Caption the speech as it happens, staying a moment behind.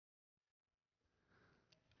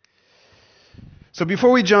So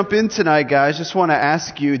before we jump in tonight, guys, just want to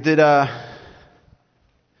ask you, I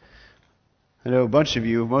know a bunch of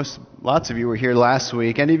you, lots of you were here last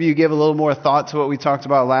week. Any of you give a little more thought to what we talked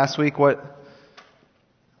about last week? What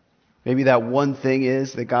maybe that one thing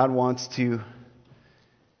is that God wants to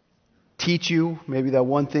teach you? Maybe that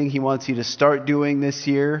one thing He wants you to start doing this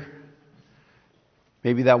year?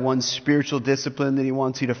 Maybe that one spiritual discipline that He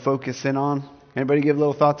wants you to focus in on? Anybody give a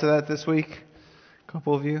little thought to that this week? A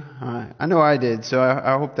couple of you? All right. I know I did, so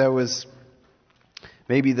I hope that was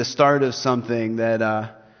maybe the start of something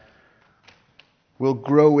that will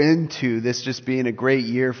grow into this just being a great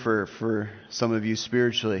year for some of you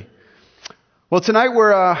spiritually. Well, tonight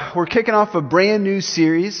we're kicking off a brand new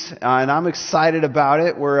series, and I'm excited about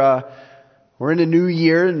it. We're in a new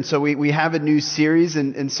year, and so we have a new series,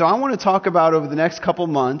 and so I want to talk about over the next couple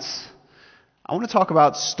months. I want to talk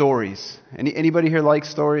about stories. Anybody here like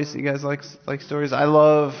stories? You guys like stories? I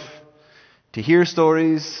love to hear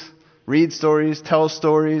stories, read stories, tell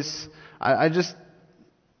stories. I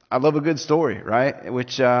love a good story, right?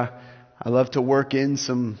 Which I love to work in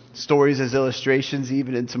some stories as illustrations,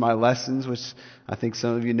 even into my lessons, which I think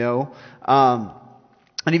some of you know.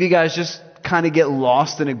 Any of you guys just kind of get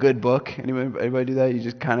lost in a good book? Anybody do that? You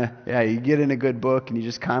just kind of, you get in a good book and you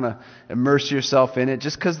just kind of immerse yourself in it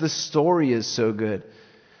just because the story is so good.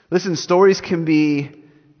 Listen, stories can be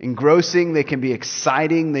engrossing, they can be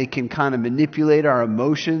exciting, they can kind of manipulate our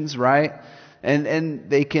emotions, right? And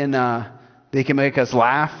they can make us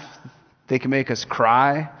laugh, they can make us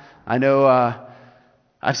cry. I know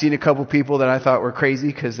I've seen a couple people that I thought were crazy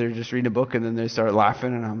because they're just reading a book and then they start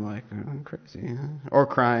laughing and I'm like, I'm crazy, or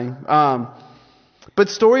crying. But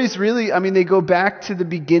stories really, they go back to the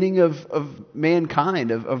beginning of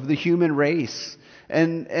mankind, of the human race.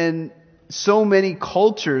 And so many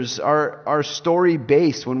cultures are story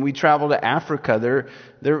based. When we travel to Africa,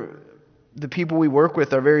 the people we work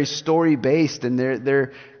with are very story based, and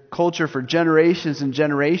their culture for generations and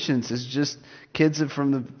generations is just kids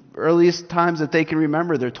from the earliest times that they can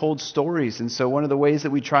remember. They're told stories. And so one of the ways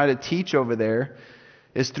that we try to teach over there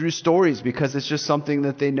is through stories, because it's just something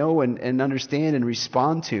that they know and understand and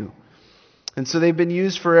respond to. And so they've been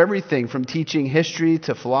used for everything from teaching history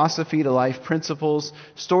to philosophy to life principles.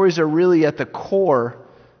 Stories are really at the core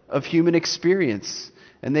of human experience.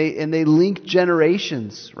 And they link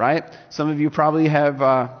generations, right? Some of you probably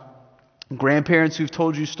have grandparents who've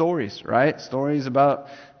told you stories, right? Stories about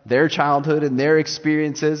their childhood and their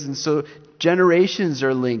experiences. And so generations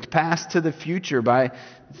are linked, past to the future, by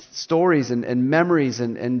stories and memories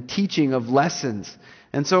and teaching of lessons.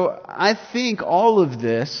 And so I think all of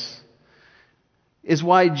this is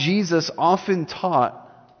why Jesus often taught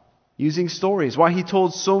using stories, why He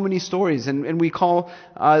told so many stories. And we call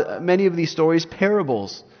many of these stories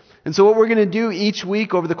parables. And so what we're going to do each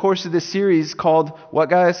week over the course of this series, called what,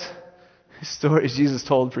 guys? Stories Jesus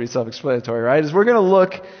told, pretty self-explanatory, right? Is we're going to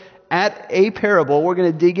look at a parable. We're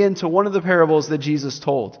going to dig into one of the parables that Jesus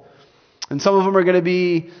told. And some of them are going to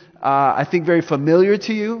be, I think, very familiar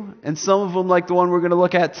to you. And some of them, like the one we're going to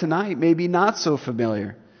look at tonight, maybe not so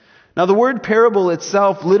familiar. Now, the word parable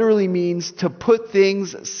itself literally means to put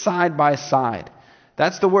things side by side.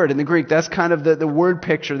 That's the word in the Greek. That's kind of the word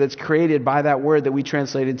picture that's created by that word that we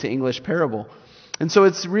translate into English, parable. And so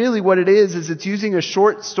it's really what it is it's using a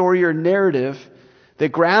short story or narrative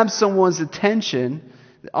that grabs someone's attention,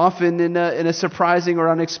 often in a surprising or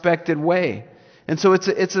unexpected way. And so it's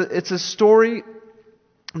a story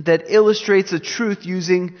that illustrates a truth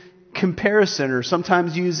using comparison, or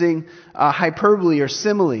sometimes using hyperbole or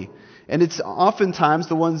simile. And it's oftentimes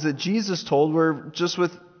the ones that Jesus told were just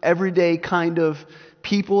with everyday kind of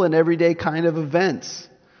people and everyday kind of events.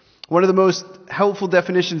 One of the most helpful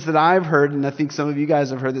definitions that I've heard, and I think some of you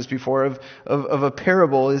guys have heard this before, of a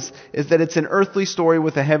parable is that it's an earthly story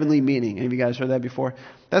with a heavenly meaning. Any of you guys heard that before?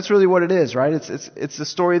 That's really what it is, right? It's a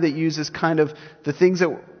story that uses kind of the things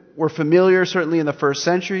that were familiar, certainly in the first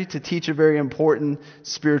century, to teach a very important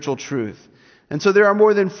spiritual truth. And so there are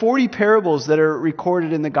more than 40 parables that are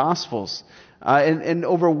recorded in the Gospels. And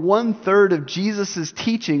over 1/3 of Jesus'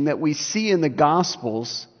 teaching that we see in the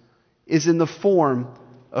Gospels is in the form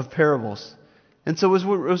of parables. And so it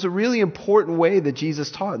was a really important way that Jesus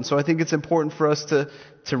taught. And so I think it's important for us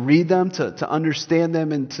to read them, to understand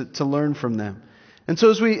them, and to learn from them. And so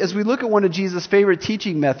as we look at one of Jesus' favorite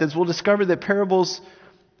teaching methods, we'll discover that parables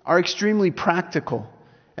are extremely practical.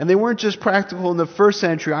 And they weren't just practical in the first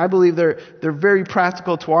century. I believe they're very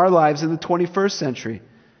practical to our lives in the 21st century.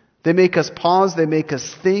 They make us pause, they make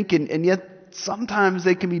us think, and yet sometimes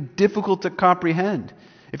they can be difficult to comprehend.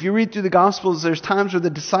 If you read through the Gospels, there's times where the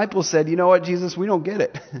disciples said, you know what, Jesus, we don't get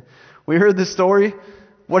it. We heard this story.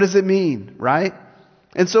 What does it mean, right?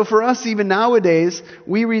 And so for us, even nowadays,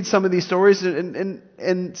 we read some of these stories,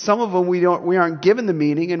 and some of them we aren't given the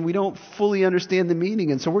meaning, and we don't fully understand the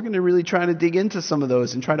meaning. And so we're going to really try to dig into some of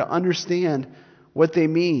those and try to understand what they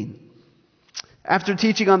mean. After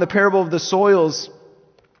teaching on the parable of the soils,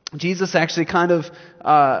 Jesus actually kind of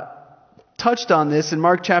touched on this in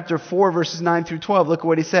Mark chapter 4, verses 9 through 12. Look at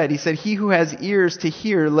what he said. He said, "He who has ears to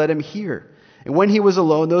hear, let him hear." And when he was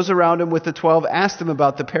alone, those around him with the 12 asked him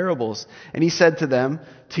about the parables. And he said to them,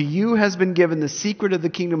 "To you has been given the secret of the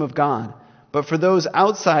kingdom of God. But for those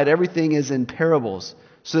outside, everything is in parables,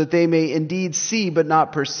 so that they may indeed see but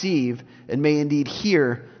not perceive, and may indeed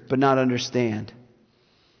hear but not understand."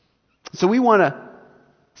 So we want to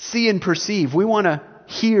see and perceive. We want to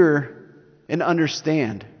hear and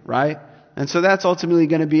understand, right? And so that's ultimately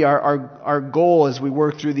going to be our goal as we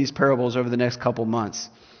work through these parables over the next couple months,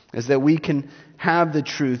 is that we can have the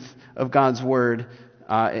truth of God's word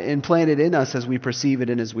implanted in us as we perceive it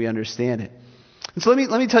and as we understand it. And so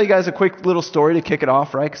let me tell you guys a quick little story to kick it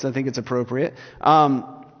off, right? Because I think it's appropriate.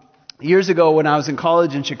 Years ago, when I was in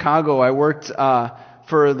college in Chicago, I worked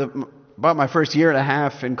for about my first year and a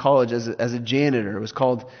half in college as a janitor. It was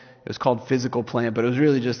called physical plant, but it was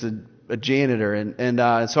really just a janitor.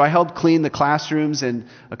 And so I helped clean the classrooms in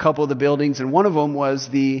a couple of the buildings, and one of them was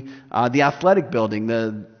the athletic building,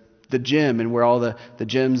 the gym, and where all the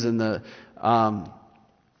gyms and the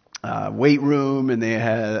weight room, and they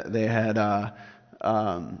had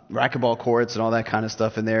racquetball courts and all that kind of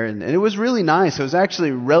stuff in there, and it was really nice. It was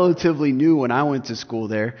actually relatively new when I went to school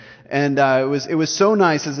there, and it was so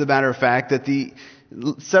nice, as a matter of fact, that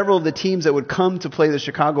several of the teams that would come to play the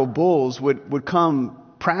Chicago Bulls would come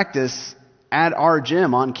practice at our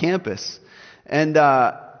gym on campus, and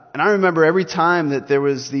I remember every time that there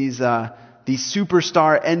was these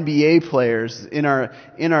superstar NBA players in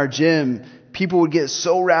our gym, people would get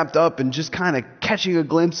so wrapped up in just kind of catching a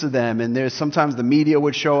glimpse of them. And there's sometimes the media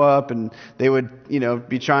would show up, and they would,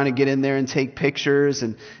 be trying to get in there and take pictures.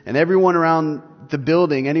 And everyone around the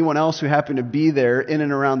building, anyone else who happened to be there in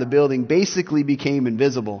and around the building, basically became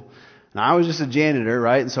invisible. And I was just a janitor,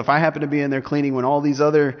 right? And so if I happened to be in there cleaning when all these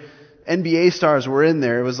other NBA stars were in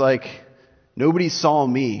there, it was like nobody saw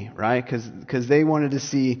me, right? Because they wanted to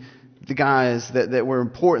see the guys that were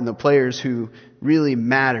important, the players who really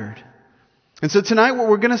mattered. And so tonight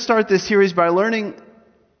we're going to start this series by learning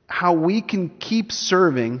how we can keep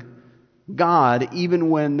serving God even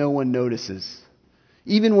when no one notices.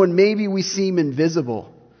 Even when maybe we seem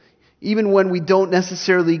invisible. Even when we don't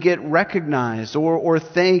necessarily get recognized or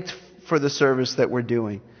thanked for the service that we're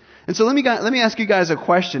doing. And so let me ask you guys a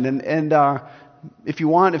question. And if you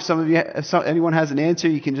want, if anyone has an answer,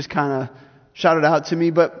 you can just kind of shout it out to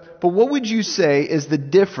me. But what would you say is the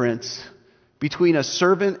difference between a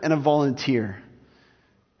servant and a volunteer?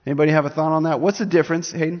 Anybody have a thought on that? What's the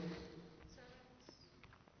difference, Hayden?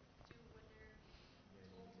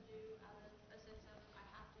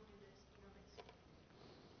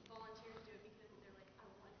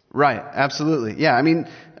 Right, absolutely. Yeah, I mean,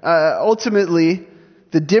 ultimately,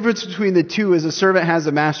 the difference between the two is a servant has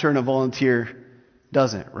a master and a volunteer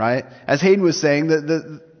doesn't, right? As Hayden was saying,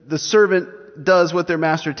 the servant does what their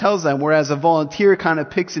master tells them, whereas a volunteer kind of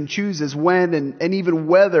picks and chooses when and even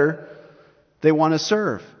whether they want to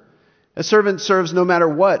serve. A servant serves no matter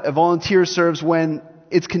what. A volunteer serves when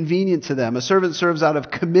it's convenient to them. A servant serves out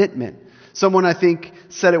of commitment. Someone, I think,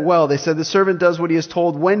 said it well. They said the servant does what he is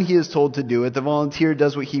told when he is told to do it. The volunteer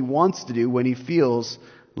does what he wants to do when he feels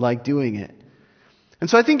like doing it. And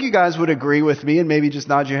so I think you guys would agree with me, and maybe just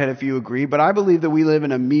nod your head if you agree, but I believe that we live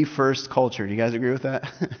in a me-first culture. Do you guys agree with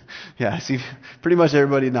that? Yeah, I see pretty much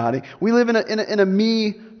everybody nodding. We live in a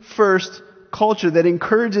me-first culture that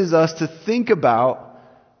encourages us to think about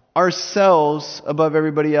ourselves above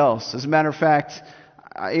everybody else. As a matter of fact,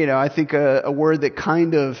 I think a word that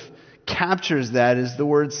kind of captures that is the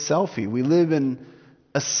word selfie. We live in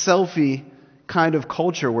a selfie kind of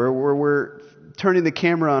culture where we're turning the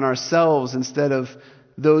camera on ourselves instead of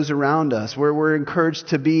those around us, where we're encouraged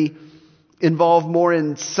to be involved more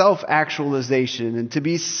in self-actualization and to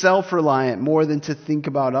be self-reliant more than to think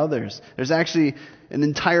about others. There's actually an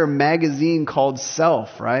entire magazine called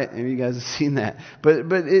Self, right? Maybe you guys have seen that. But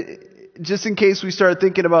just in case we start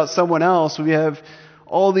thinking about someone else, we have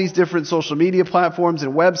all these different social media platforms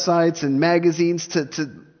and websites and magazines to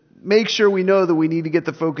make sure we know that we need to get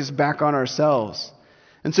the focus back on ourselves.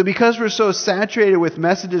 And so because we're so saturated with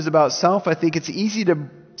messages about self, I think it's easy to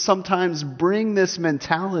sometimes bring this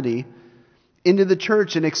mentality into the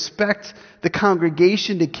church and expect the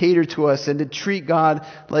congregation to cater to us and to treat God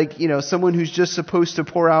like, someone who's just supposed to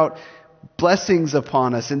pour out blessings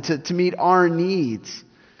upon us and to meet our needs.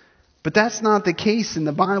 But that's not the case in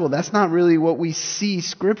the Bible. That's not really what we see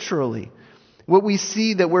scripturally. What we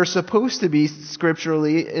see that we're supposed to be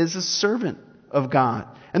scripturally is a servant of God.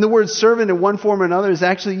 And the word servant in one form or another is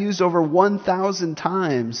actually used over 1,000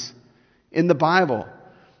 times in the Bible.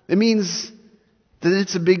 It means that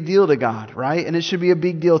it's a big deal to God, right? And it should be a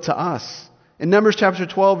big deal to us. In Numbers chapter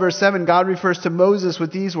 12, verse 7, God refers to Moses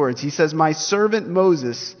with these words. He says, "My servant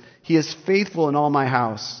Moses, he is faithful in all my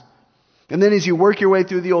house." And then as you work your way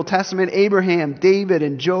through the Old Testament, Abraham, David,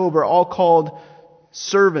 and Job are all called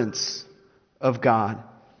servants of God.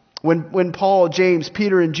 When Paul, James,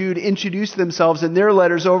 Peter, and Jude introduced themselves in their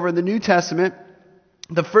letters over in the New Testament,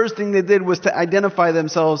 the first thing they did was to identify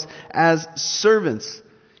themselves as servants.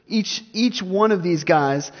 Each one of these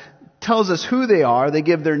guys tells us who they are. They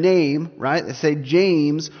give their name, right? They say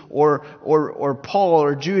James or Paul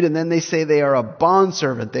or Jude, and then they say they are a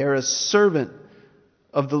bondservant. They are a servant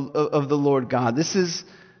of the Lord God. This is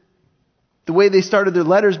the way they started their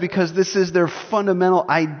letters because this is their fundamental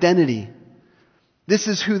identity. This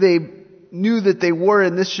is who they knew that they were,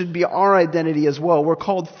 and this should be our identity as well. We're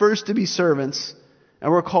called first to be servants,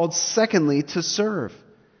 and we're called secondly to serve.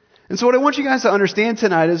 And so what I want you guys to understand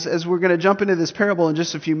tonight is, as we're going to jump into this parable in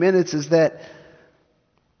just a few minutes, is that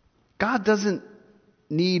God doesn't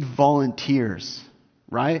need volunteers,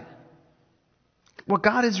 right? What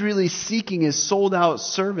God is really seeking is sold-out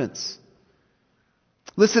servants.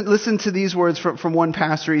 Listen to these words from one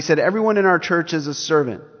pastor. He said, "Everyone in our church is a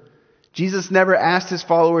servant. Jesus never asked his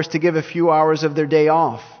followers to give a few hours of their day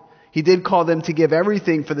off. He did call them to give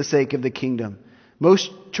everything for the sake of the kingdom.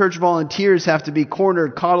 Most church volunteers have to be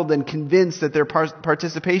cornered, coddled, and convinced that their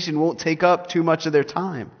participation won't take up too much of their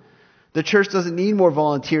time. The church doesn't need more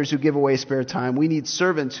volunteers who give away spare time. We need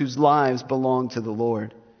servants whose lives belong to the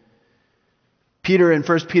Lord." Peter in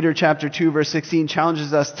 1 Peter chapter 2 verse 16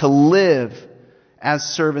 challenges us to live as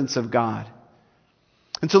servants of God.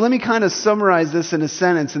 And so let me kind of summarize this in a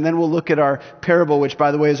sentence, and then we'll look at our parable, which,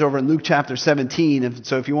 by the way, is over in Luke chapter 17.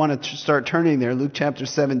 So if you want to start turning there, Luke chapter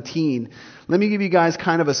 17, let me give you guys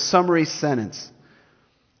kind of a summary sentence.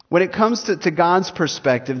 When it comes to God's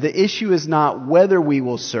perspective, the issue is not whether we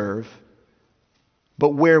will serve, but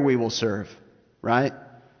where we will serve, right?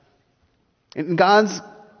 In God's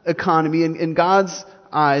economy, in God's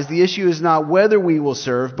eyes, the issue is not whether we will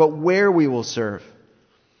serve, but where we will serve.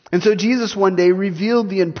 And so Jesus one day revealed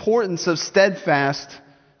the importance of steadfast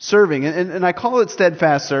serving. And I call it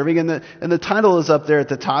steadfast serving, and the title is up there at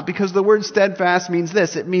the top because the word steadfast means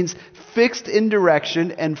this. It means fixed in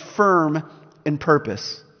direction and firm in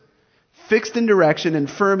purpose. Fixed in direction and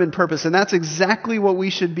firm in purpose. And that's exactly what we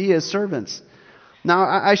should be as servants. Now,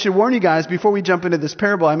 I should warn you guys, before we jump into this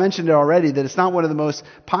parable, I mentioned it already, that it's not one of the most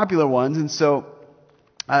popular ones. And so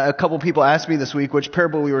a couple people asked me this week which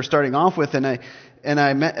parable we were starting off with, and I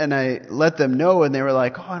let them know, and they were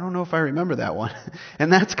like, "Oh, I don't know if I remember that one."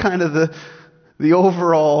 And that's kind of the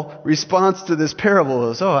overall response to this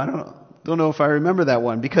parable is, "Oh, I don't know if I remember that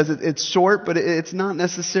one," because it's short, but it's not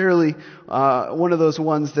necessarily one of those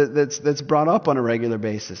ones that's brought up on a regular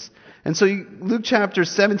basis. And so Luke chapter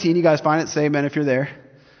 17, you guys find it? Say amen if you're there.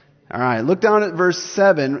 All right, look down at verse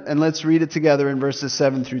 7, and let's read it together in verses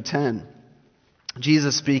 7 through 10.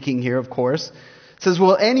 Jesus speaking here, of course, says,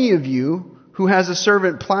 "Will any of you who has a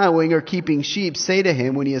servant plowing or keeping sheep say to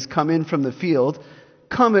him when he has come in from the field,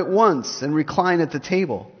 'Come at once and recline at the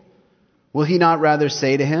table'? Will he not rather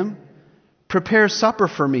say to him, 'Prepare supper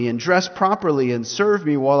for me and dress properly and serve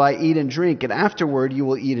me while I eat and drink, and afterward you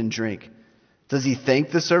will eat and drink'? Does he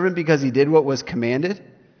thank the servant because he did what was commanded?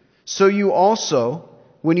 So you also,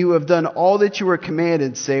 when you have done all that you were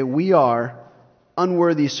commanded, say, 'We are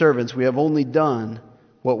unworthy servants. We have only done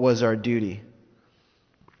what was our duty.'"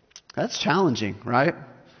 That's challenging, right?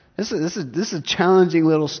 This is a challenging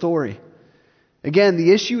little story. Again,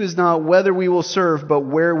 the issue is not whether we will serve, but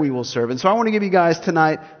where we will serve. And so I want to give you guys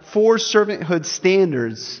tonight 4 servanthood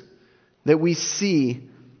standards that we see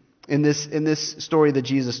in this story that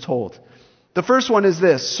Jesus told. The first one is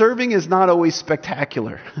this: serving is not always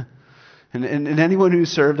spectacular. And anyone who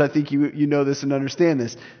served, I think you know this and understand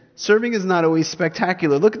this. Serving is not always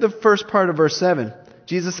spectacular. Look at the first part of verse 7.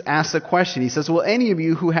 Jesus asks a question. He says, "Will any of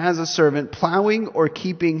you who has a servant plowing or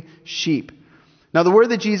keeping sheep?" Now, the word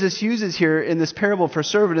that Jesus uses here in this parable for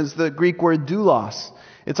servant is the Greek word doulos.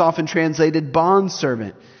 It's often translated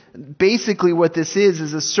bondservant. Basically, what this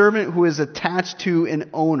is a servant who is attached to an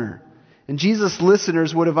owner. And Jesus'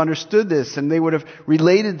 listeners would have understood this, and they would have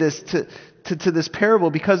related this to this parable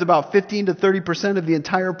because about 15 to 30% of the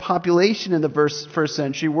entire population in the first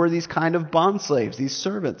century were these kind of bond slaves, these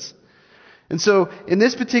servants. And so in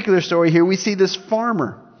this particular story here, we see this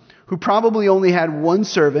farmer who probably only had one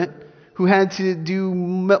servant, who had to do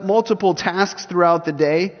multiple tasks throughout the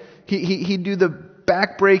day. He'd do the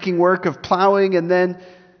back-breaking work of plowing and then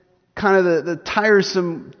kind of the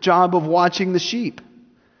tiresome job of watching the sheep.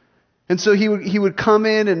 And so he would come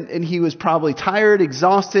in and he was probably tired,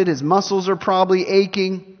 exhausted, his muscles are probably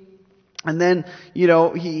aching. And then,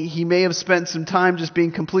 he may have spent some time just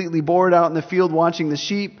being completely bored out in the field watching the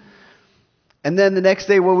sheep. And then the next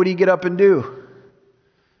day, what would he get up and do?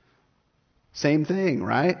 Same thing,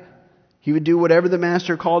 right? He would do whatever the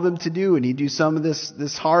master called him to do, and he'd do some of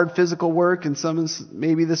this hard physical work and some of this,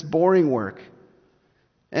 maybe this boring work.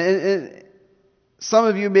 And some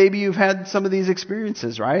of you, maybe you've had some of these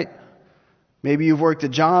experiences, right? Maybe you've worked a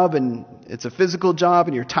job and it's a physical job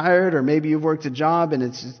and you're tired, or maybe you've worked a job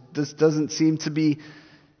and this doesn't seem to be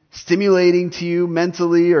stimulating to you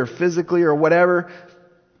mentally or physically or whatever.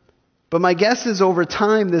 But my guess is over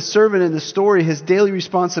time, this servant in the story, his daily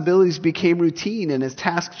responsibilities became routine and his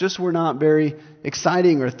tasks just were not very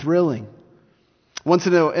exciting or thrilling. Once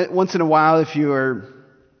in a while, if you are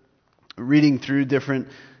reading through different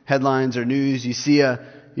headlines or news, you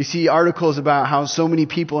see articles about how so many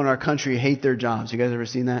people in our country hate their jobs. You guys ever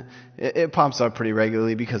seen that? It pops up pretty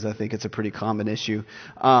regularly because I think it's a pretty common issue.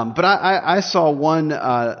 But I saw one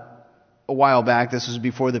a while back. This was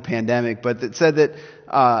before the pandemic, but it said that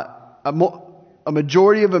a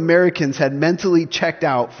majority of Americans had mentally checked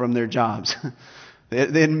out from their jobs.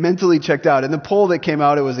 They had mentally checked out. And the poll that came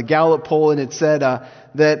out, it was a Gallup poll, and it said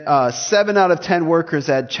that 7 out of 10 workers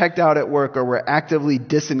had checked out at work or were actively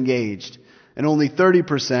disengaged. And only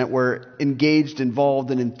 30% were engaged, involved,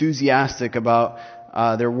 and enthusiastic about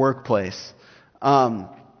their workplace. I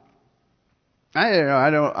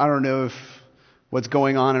don't know if what's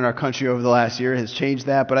going on in our country over the last year has changed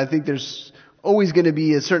that, but I think there's always going to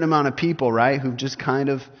be a certain amount of people, right, who've just kind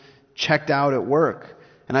of checked out at work.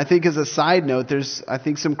 And I think as a side note, there's, I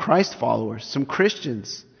think, some Christ followers, some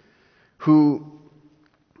Christians who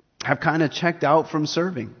have kind of checked out from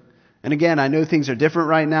serving. And again, I know things are different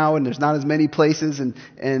right now and there's not as many places,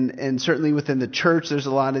 and certainly within the church there's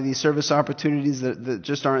a lot of these service opportunities that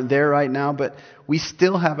just aren't there right now, but we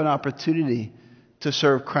still have an opportunity to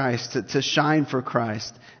serve Christ, to shine for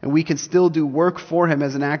Christ. And we can still do work for Him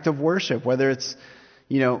as an act of worship, whether it's,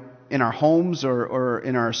 in our homes or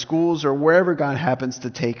in our schools or wherever God happens to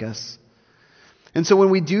take us. And so when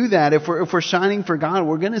we do that, if we're shining for God,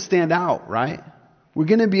 we're going to stand out, right? We're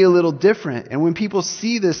going to be a little different. And when people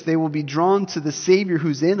see this, they will be drawn to the Savior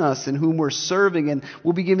who's in us and whom we're serving. And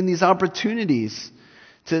we'll be given these opportunities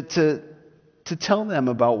to tell them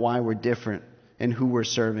about why we're different and who we're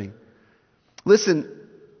serving. Listen,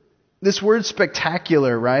 this word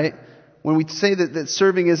spectacular, right? When we say that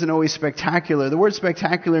serving isn't always spectacular, the word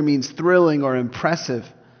spectacular means thrilling or impressive.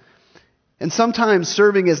 And sometimes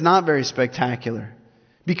serving is not very spectacular,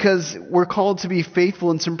 because we're called to be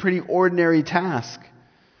faithful in some pretty ordinary tasks.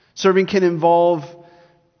 Serving can involve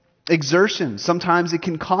exertion. Sometimes it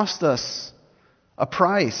can cost us a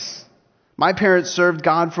price. My parents served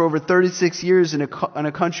God for over 36 years in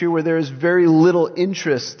a country where there is very little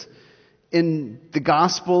interest in the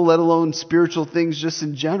gospel, let alone spiritual things just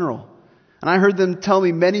in general. And I heard them tell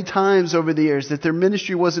me many times over the years that their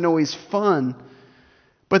ministry wasn't always fun,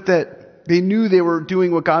 but that they knew they were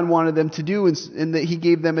doing what God wanted them to do, and that He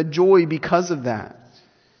gave them a joy because of that.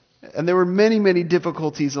 And there were many, many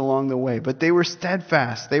difficulties along the way, but they were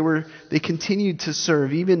steadfast. They continued to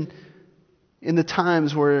serve, even in the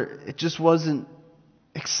times where it just wasn't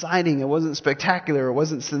exciting, it wasn't spectacular, it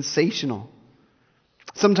wasn't sensational.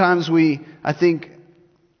 Sometimes I think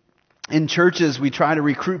in churches, we try to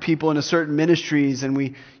recruit people into certain ministries, and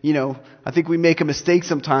I think we make a mistake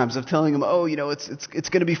sometimes of telling them, it's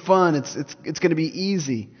going to be fun, it's going to be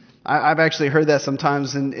easy. I've actually heard that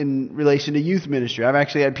sometimes in relation to youth ministry. I've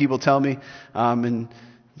actually had people tell me in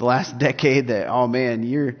the last decade that, oh man,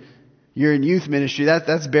 you're in youth ministry.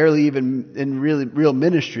 That's barely even in real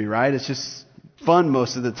ministry, right? It's just fun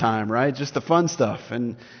most of the time, right? Just the fun stuff.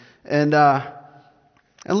 And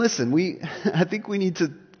listen, I think we need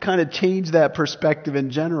to kind of change that perspective in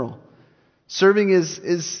general. Serving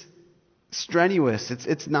is strenuous.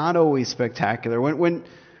 It's not always spectacular. When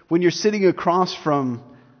you're sitting across from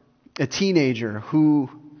a teenager who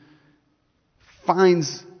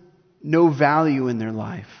finds no value in their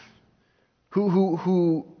life,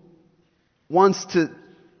 who wants to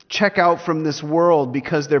check out from this world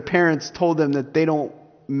because their parents told them that they don't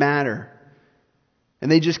matter, and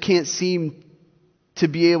they just can't seem to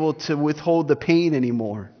be able to withhold the pain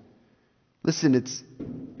anymore. Listen,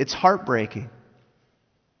 it's heartbreaking.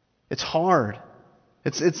 It's hard.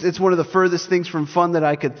 It's one of the furthest things from fun that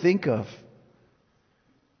I could think of.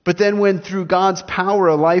 But then when through God's power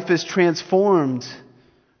a life is transformed,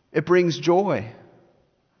 it brings joy.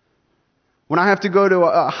 When I have to go to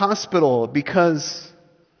a hospital because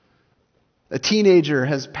a teenager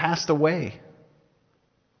has passed away,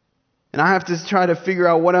 and I have to try to figure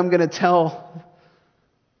out what I'm going to tell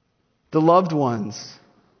the loved ones,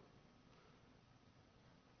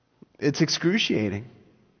 it's excruciating.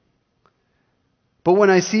 But when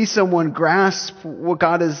I see someone grasp what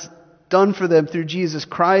God has done for them through Jesus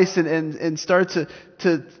Christ and start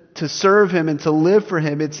to serve Him and to live for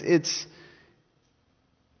Him, it's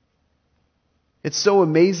so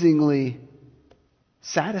amazingly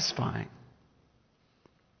satisfying.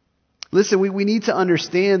 Listen, we need to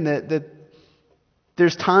understand that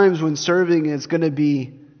there's times when serving is going to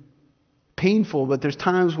be painful, but there's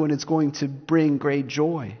times when it's going to bring great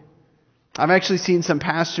joy. I've actually seen some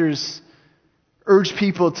pastors urge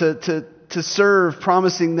people to serve,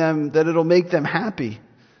 promising them that it'll make them happy.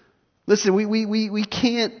 Listen, we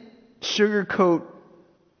can't sugarcoat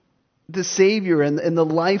the Savior and the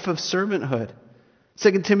life of servanthood.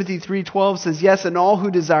 2 Timothy 3:12 says, yes, and all who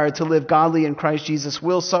desire to live godly in Christ Jesus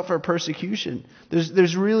will suffer persecution.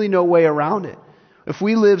 There's really no way around it. If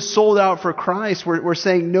we live sold out for Christ, we're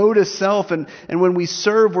saying no to self, and when we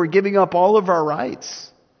serve, we're giving up all of our rights.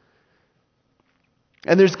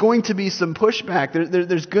 And there's going to be some pushback.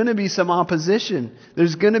 There's going to be some opposition.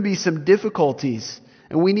 There's going to be some difficulties.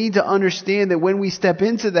 And we need to understand that when we step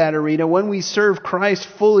into that arena, when we serve Christ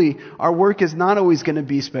fully, our work is not always going to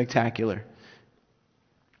be spectacular.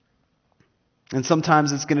 And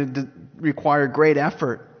sometimes it's going to require great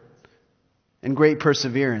effort and great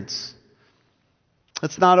perseverance.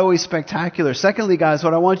 It's not always spectacular. Secondly, guys,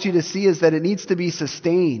 what I want you to see is that it needs to be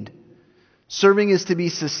sustained. Serving is to be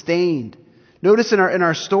sustained. Notice in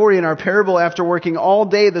our story, in our parable, after working all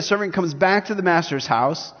day, the servant comes back to the master's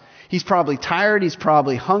house. He's probably tired, he's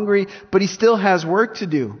probably hungry, but he still has work to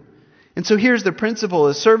do. And so here's the principle.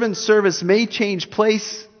 A servant's service may change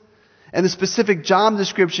place, and the specific job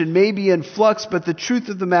description may be in flux, but the truth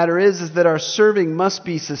of the matter is that our serving must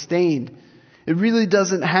be sustained. It really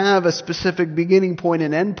doesn't have a specific beginning point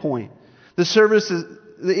and end point.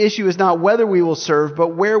 The issue is not whether we will serve,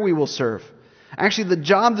 but where we will serve. Actually, the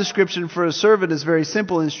job description for a servant is very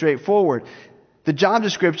simple and straightforward. The job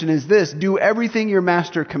description is this: do everything your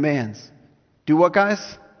master commands. Do what, guys?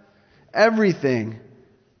 Everything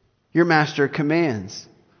your master commands.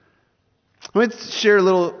 Let me share a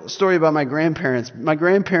little story about my grandparents. My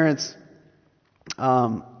grandparents,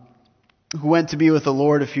 who went to be with the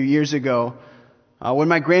Lord a few years ago, when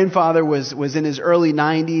my grandfather was in his early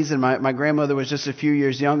 90s and my grandmother was just a few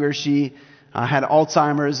years younger, she had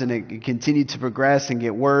Alzheimer's, and it continued to progress and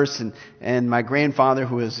get worse. And my grandfather,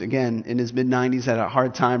 who was, again, in his mid-90s, had a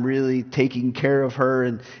hard time really taking care of her.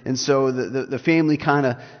 And so the family kind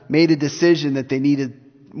of made a decision that they needed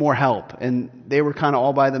more help. And they were kind of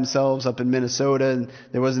all by themselves up in Minnesota, and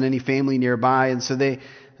there wasn't any family nearby. And so they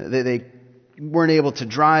weren't able to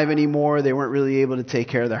drive anymore. They weren't really able to take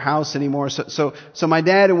care of their house anymore. So my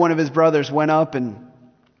dad and one of his brothers went up and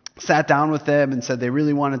sat down with them and said they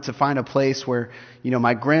really wanted to find a place where,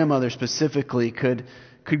 my grandmother specifically could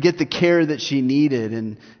get the care that she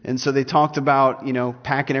needed. And so they talked about,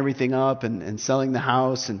 packing everything up and selling the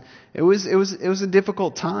house. And it was a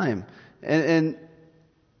difficult time. And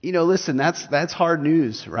listen, that's hard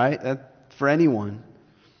news, right? For anyone.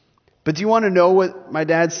 But do you want to know what my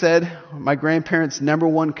dad said my grandparents' number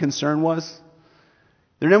one concern was?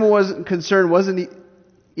 Their number one concern wasn't,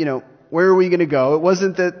 where are we going to go? It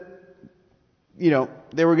wasn't that,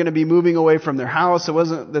 they were going to be moving away from their house. It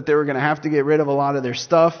wasn't that they were going to have to get rid of a lot of their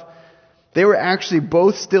stuff. They were actually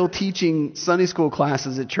both still teaching Sunday school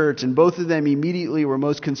classes at church, and both of them immediately were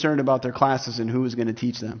most concerned about their classes and who was going to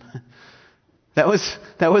teach them. That was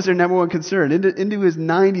their number one concern. Into his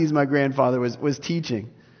 90s, my grandfather was teaching.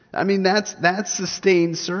 I mean, that's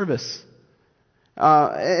sustained service.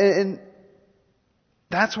 And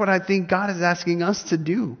that's what I think God is asking us to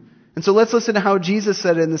do. And so let's listen to how Jesus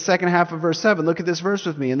said it in the second half of verse 7. Look at this verse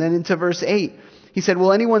with me. And then into verse 8. He said,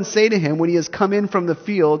 will anyone say to him when he has come in from the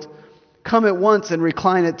field, come at once and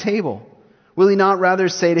recline at table? Will he not rather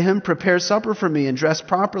say to him, prepare supper for me and dress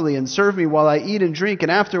properly and serve me while I eat and drink,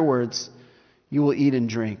 and afterwards you will eat and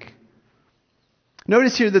drink?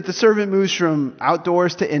 Notice here that the servant moves from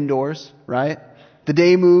outdoors to indoors, right? The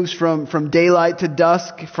day moves from daylight to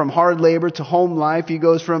dusk, from hard labor to home life. He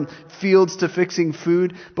goes from fields to fixing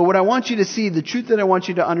food. But what I want you to see, the truth that I want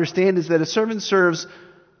you to understand, is that a servant serves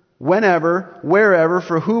whenever, wherever,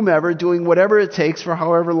 for whomever, doing whatever it takes for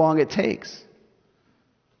however long it takes.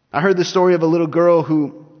 I heard the story of a little girl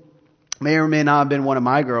who may or may not have been one of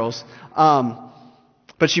my girls.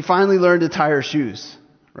 But she finally learned to tie her shoes,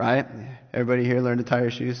 right? Everybody here learned to tie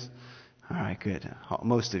your shoes? All right, good.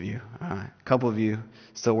 Most of you. All right. A couple of you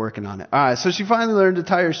still working on it. All right, so she finally learned to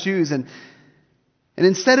tie her shoes, and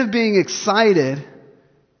instead of being excited,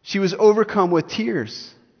 she was overcome with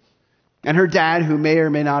tears. And her dad, who may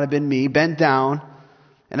or may not have been me, bent down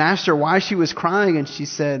and asked her why she was crying, and she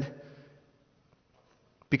said,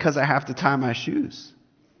 "Because I have to tie my shoes."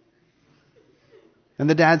 And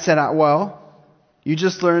the dad said, "Well, you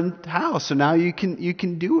just learned how, so now you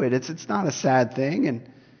can do it. It's not a sad thing."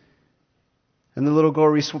 And the little girl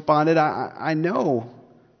responded, I know,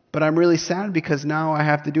 but I'm really sad because now I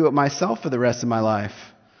have to do it myself for the rest of my life."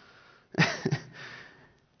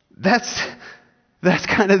 That's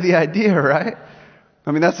kind of the idea, right?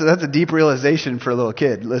 I mean, that's a deep realization for a little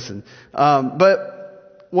kid. Listen.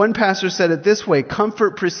 But one pastor said it this way: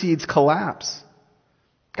 comfort precedes collapse.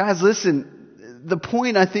 Guys, listen. The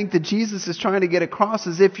point I think that Jesus is trying to get across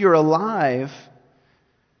is if you're alive,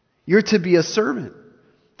 you're to be a servant.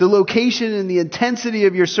 The location and the intensity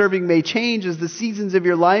of your serving may change as the seasons of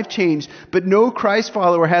your life change, but no Christ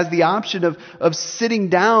follower has the option of sitting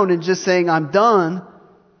down and just saying, "I'm done,"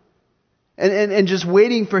 and just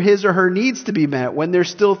waiting for his or her needs to be met when there's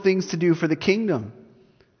still things to do for the kingdom.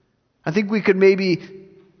 I think we could maybe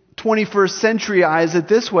 21st centuryize it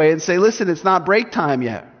this way and say, listen, it's not break time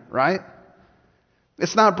yet, right?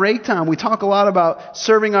 It's not break time. We talk a lot about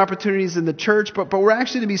serving opportunities in the church, but we're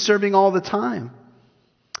actually to be serving all the time.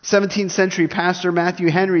 17th century pastor Matthew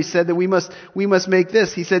Henry said that we must make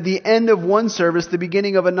this. He said, "The end of one service, the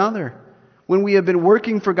beginning of another. When we have been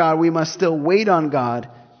working for God, we must still wait on God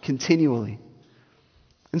continually."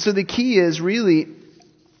 And so the key is really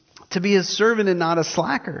to be a servant and not a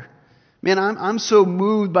slacker. Man, I'm so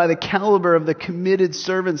moved by the caliber of the committed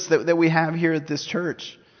servants that we have here at this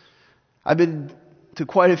church. I've been to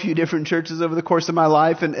quite a few different churches over the course of my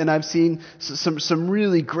life, and I've seen some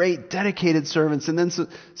really great dedicated servants, and then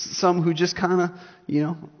some who just kind of,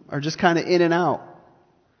 are just kind of in and out.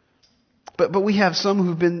 But we have some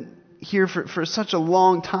who've been here for such a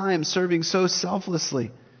long time, serving so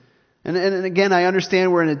selflessly. And again, I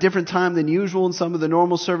understand we're in a different time than usual, and some of the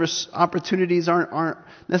normal service opportunities aren't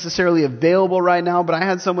necessarily available right now. But I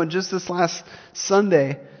had someone just this last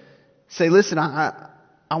Sunday say, "Listen,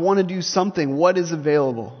 I want to do something. What is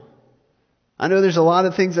available? I know there's a lot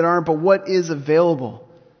of things that aren't, but what is available?"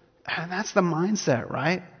 And that's the mindset,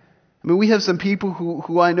 right? I mean, we have some people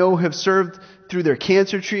who I know have served through their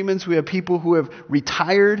cancer treatments. We have people who have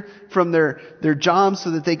retired from their jobs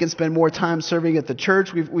so that they can spend more time serving at the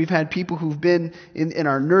church. We've had people who've been in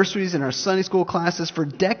our nurseries and our Sunday school classes for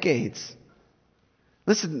decades.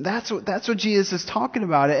 Listen, that's what Jesus is talking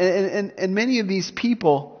about. And many of these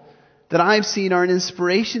people that I've seen are an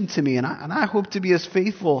inspiration to me, and I hope to be as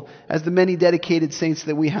faithful as the many dedicated saints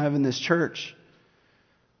that we have in this church.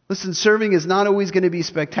 Listen, serving is not always going to be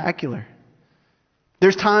spectacular.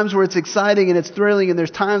 There's times where it's exciting and it's thrilling, and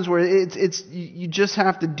there's times where you just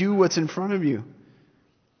have to do what's in front of you.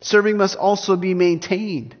 Serving must also be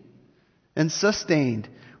maintained and sustained,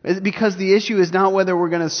 because the issue is not whether we're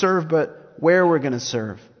going to serve, but where we're going to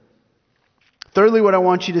serve. Thirdly, what I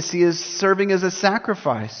want you to see is serving as a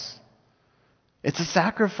sacrifice. It's a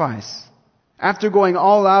sacrifice. After going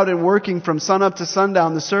all out and working from sunup to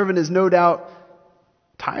sundown, the servant is no doubt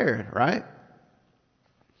tired, right?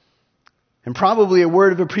 And probably a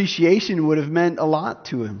word of appreciation would have meant a lot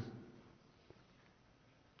to him.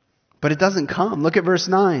 But it doesn't come. Look at verse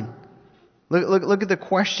 9. Look at the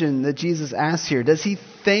question that Jesus asks here. Does he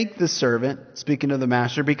thank the servant, speaking of the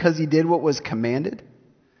master, because he did what was commanded?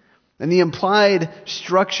 And the implied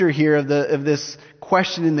structure here of this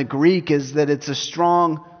question in the Greek is that it's a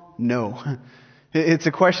strong no. It's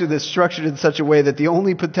a question that's structured in such a way that the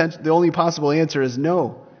only possible answer is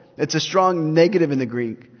no. It's a strong negative in the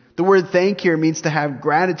Greek. The word thank here means to have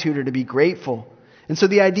gratitude or to be grateful. And so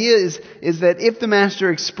the idea is that if the master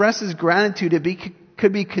expresses gratitude, it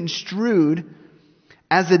could be construed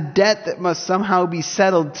as a debt that must somehow be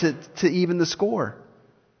settled to even the score.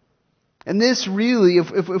 And this really,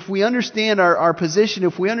 if we understand our position,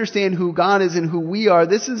 if we understand who God is and who we are,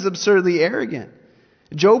 this is absurdly arrogant.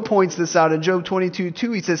 Job points this out in Job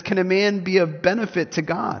 22:2. He says, "Can a man be of benefit to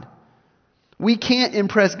God?" We can't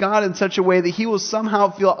impress God in such a way that he will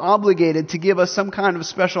somehow feel obligated to give us some kind of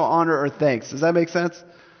special honor or thanks. Does that make sense?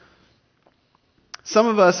 Some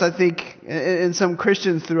of us, I think, and some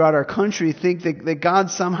Christians throughout our country think that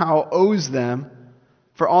God somehow owes them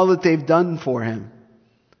for all that they've done for him.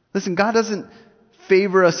 Listen, God doesn't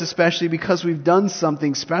favor us especially because we've done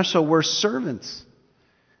something special. We're servants.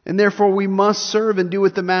 And therefore we must serve and do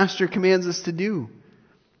what the master commands us to do.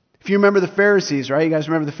 If you remember the Pharisees, right? You guys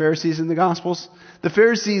remember the Pharisees in the Gospels? The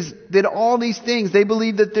Pharisees did all these things. They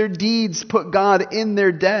believed that their deeds put God in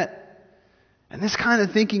their debt. And this kind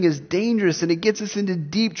of thinking is dangerous, and it gets us into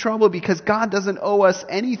deep trouble because God doesn't owe us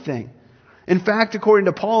anything. In fact, according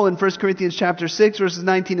to Paul in 1 Corinthians chapter 6, verses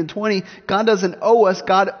 19 and 20, God doesn't owe us,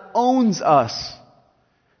 God owns us.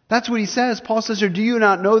 That's what he says. Paul says, or do you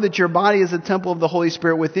not know that your body is a temple of the Holy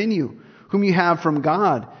Spirit within you, whom you have from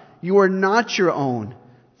God? You are not your own,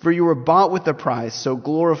 for you were bought with a price, so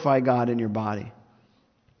glorify God in your body.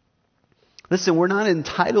 Listen, we're not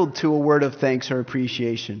entitled to a word of thanks or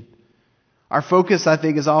appreciation. Our focus, I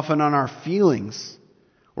think, is often on our feelings,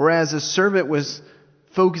 whereas a servant was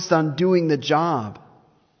focused on doing the job.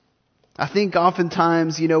 I think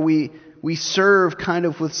oftentimes, we serve kind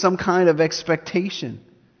of with some kind of expectation.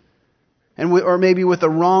 Or maybe with a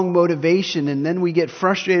wrong motivation, and then we get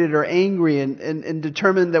frustrated or angry and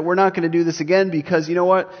determine that we're not going to do this again because, you know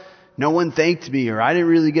what? No one thanked me, or I didn't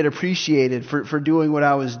really get appreciated for doing what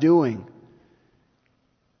I was doing.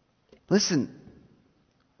 Listen,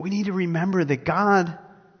 we need to remember that God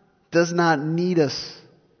does not need us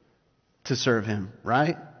to serve Him,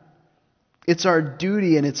 right? It's our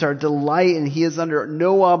duty and it's our delight, and He is under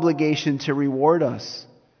no obligation to reward us.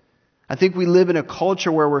 I think we live in a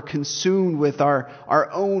culture where we're consumed with our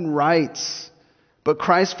own rights. But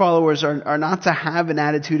Christ followers are not to have an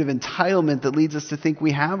attitude of entitlement that leads us to think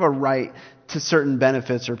we have a right to certain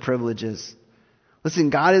benefits or privileges. Listen,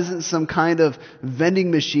 God isn't some kind of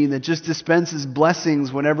vending machine that just dispenses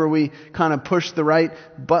blessings whenever we kind of push the right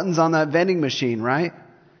buttons on that vending machine, right?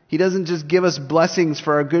 He doesn't just give us blessings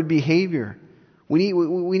for our good behavior. We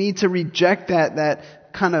need to reject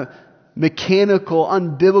that kind of mechanical,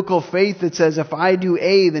 unbiblical faith that says if I do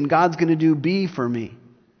A, then God's going to do B for me.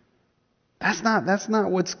 That's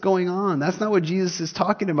not what's going on. That's not what Jesus is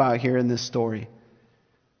talking about here in this story.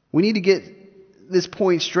 We need to get this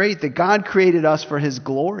point straight that God created us for His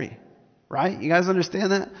glory. Right? You guys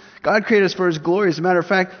understand that? God created us for His glory. As a matter of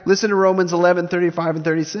fact, listen to Romans 11:35 and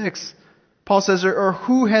 36. Paul says, or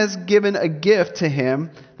who has given a gift to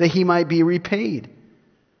him that he might be repaid?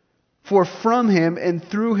 For from Him and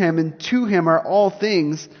through Him and to Him are all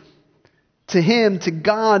things. To Him, to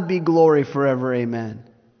God be glory forever. Amen.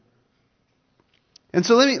 And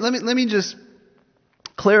so let me just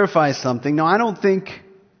clarify something. Now, I don't think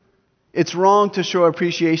it's wrong to show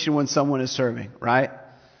appreciation when someone is serving, right?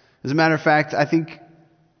 As a matter of fact, I think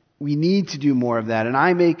we need to do more of that. And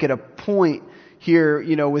I make it a point here,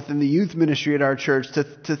 within the youth ministry at our church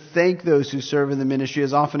to thank those who serve in the ministry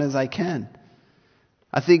as often as I can.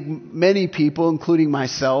 I think many people, including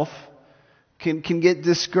myself, can get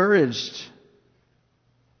discouraged.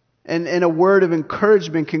 And a word of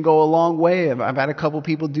encouragement can go a long way. I've had a couple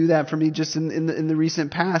people do that for me just in the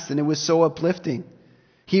recent past, and it was so uplifting.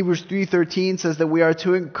 Hebrews 3:13 says that we are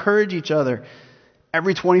to encourage each other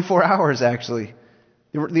every 24 hours, actually.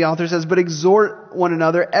 The author says, but exhort one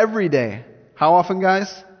another every day. How often,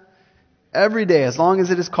 guys? Every day, as long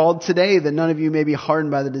as it is called today, that none of you may be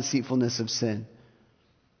hardened by the deceitfulness of sin.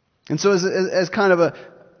 And so as kind of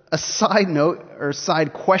a side note or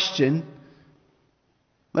side question,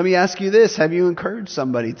 let me ask you this. Have you encouraged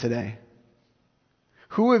somebody today?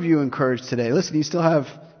 Who have you encouraged today? Listen, you still have,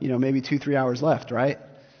 maybe 2-3 hours left, right?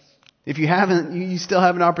 If you haven't, you still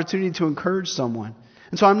have an opportunity to encourage someone.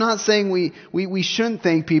 And so I'm not saying we shouldn't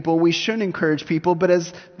thank people, we shouldn't encourage people, but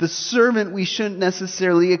as the servant, we shouldn't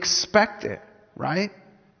necessarily expect it, right?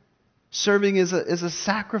 Serving is a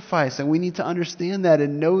sacrifice, and we need to understand that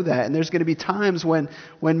and know that. And there's going to be times when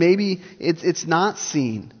maybe it's not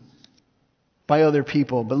seen by other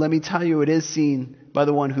people. But let me tell you, it is seen by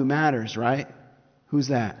the one who matters, right? Who's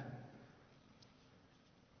that?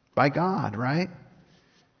 By God, right?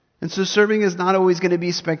 And so serving is not always going to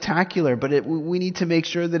be spectacular, but we need to make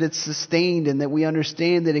sure that it's sustained and that we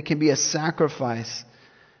understand that it can be a sacrifice.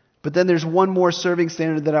 But then there's one more serving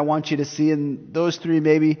standard that I want you to see, and those three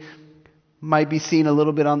maybe might be seen a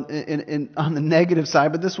little bit on the negative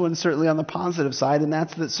side, but this one's certainly on the positive side, and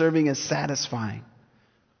that's that serving is satisfying.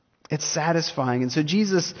 It's satisfying. And so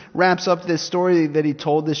Jesus wraps up this story that He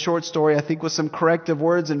told, this short story, I think, with some corrective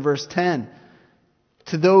words in verse 10.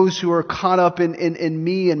 To those who are caught up in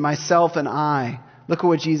me and myself and I. Look at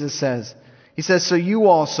what Jesus says. He says, so you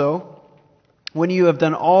also, when you have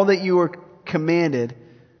done all that you were commanded,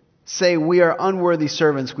 say, we are unworthy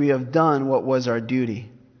servants. We have done what was our duty.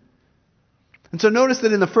 And so notice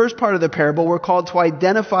that in the first part of the parable, we're called to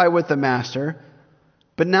identify with the master.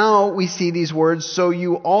 But now we see these words, so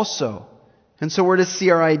you also. And so we're to see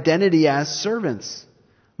our identity as servants.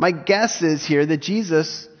 My guess is here that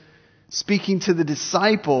Jesus, speaking to the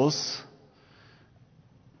disciples,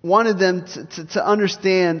 wanted them to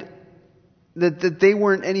understand that they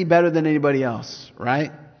weren't any better than anybody else,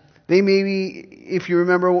 right? They maybe, if you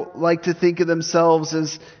remember, like to think of themselves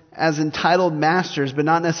as entitled masters, but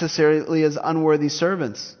not necessarily as unworthy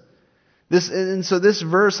servants. So this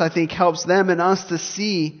verse, I think, helps them and us to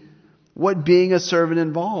see what being a servant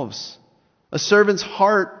involves. A servant's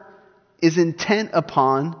heart is intent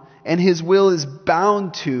upon, and his will is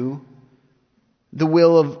bound to the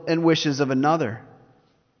will and wishes of another.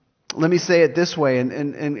 Let me say it this way,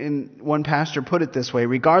 and one pastor put it this way: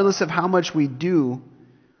 regardless of how much we do,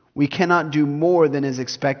 we cannot do more than is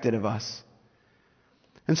expected of us.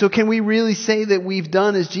 And so can we really say that we've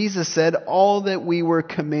done, as Jesus said, all that we were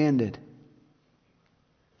commanded?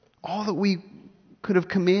 All that we could have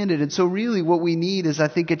commanded. And so really what we need is, I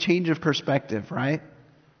think, a change of perspective, right?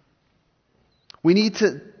 We need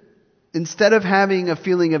to, instead of having a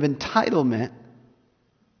feeling of entitlement,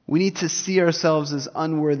 we need to see ourselves as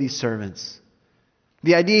unworthy servants.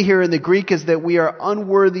 The idea here in the Greek is that we are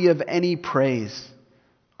unworthy of any praise.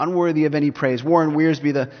 Unworthy of any praise. Warren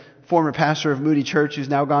Wiersbe, the former pastor of Moody Church, who's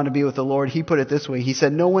now gone to be with the Lord, he put it this way. He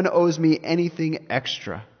said, "No one owes me anything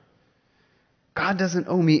extra." God doesn't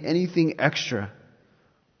owe me anything extra.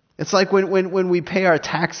 It's like when we pay our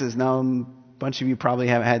taxes. Now, a bunch of you probably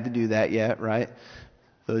haven't had to do that yet, right?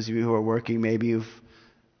 Those of you who are working, maybe you've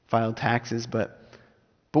filed taxes. But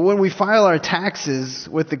when we file our taxes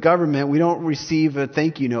with the government, we don't receive a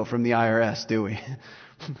thank you note from the IRS, do we?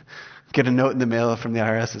 Get a note in the mail from the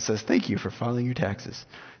IRS that says, "Thank you for filing your taxes."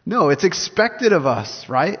 No, it's expected of us,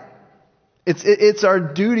 right? It's our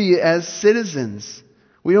duty as citizens.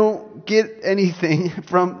 We don't get anything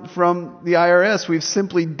from the IRS. We've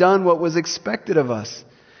simply done what was expected of us.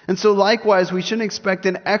 And so likewise, we shouldn't expect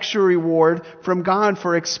an extra reward from God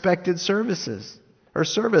for expected services or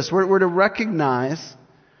service. We're to recognize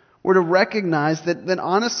that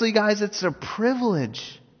honestly, guys, it's a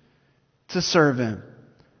privilege to serve Him.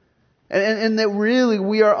 And that really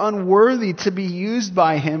we are unworthy to be used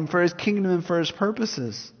by Him for His kingdom and for His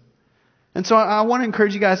purposes. And so I want to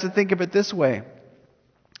encourage you guys to think of it this way.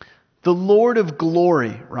 The Lord of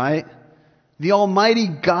glory, right? The Almighty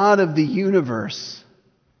God of the universe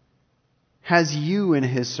has you in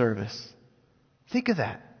His service. Think of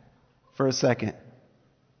that for a second.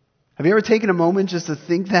 Have you ever taken a moment just to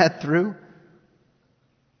think that through?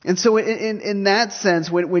 And so in that sense,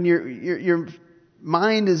 when your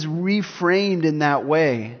mind is reframed in that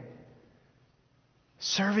way,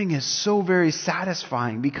 serving is so very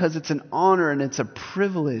satisfying because it's an honor and it's a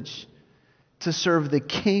privilege to serve the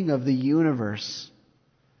King of the universe.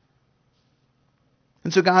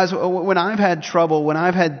 And so guys, when I've had trouble, when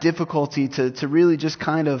I've had difficulty to really just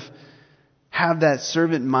kind of have that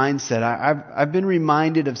servant mindset, I've been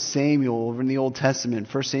reminded of Samuel over in the Old Testament,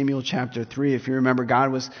 1 Samuel chapter 3. If you remember,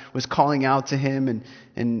 God was calling out to him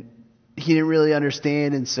and he didn't really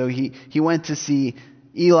understand, and so he went to see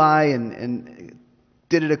Eli and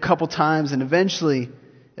did it a couple times, and eventually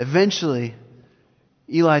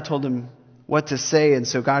Eli told him what to say, and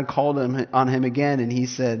so God called on him again, and he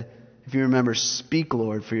said, if you remember, "Speak,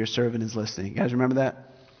 Lord, for your servant is listening." You guys remember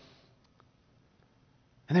that?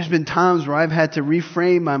 And there's been times where I've had to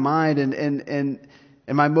reframe my mind and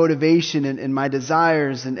my motivation and my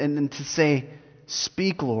desires and to say,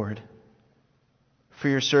 "Speak, Lord, for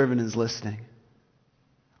your servant is listening."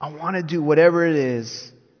 I want to do whatever it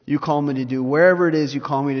is you call me to do, wherever it is you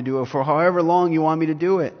call me to do it, for however long you want me to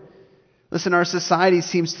do it. Listen, our society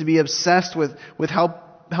seems to be obsessed with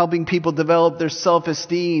helping people develop their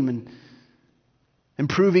self-esteem and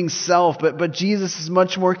improving self. But Jesus is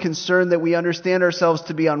much more concerned that we understand ourselves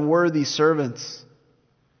to be unworthy servants.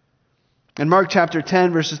 In Mark chapter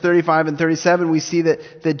 10, verses 35 and 37, we see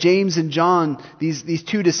that James and John, these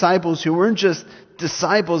two disciples who weren't just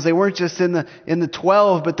disciples, they weren't just in the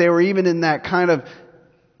 12, but they were even in that kind of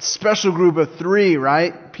special group of three,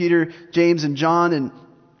 right? Peter, James, and John, and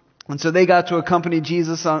so they got to accompany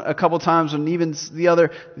Jesus on a couple times when even the other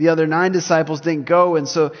 9 disciples didn't go, and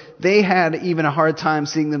so they had even a hard time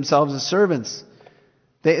seeing themselves as servants.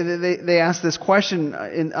 They asked this question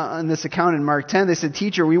in this account in Mark 10. They said,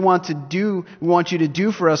 "Teacher, we want you to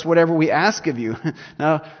do for us whatever we ask of you."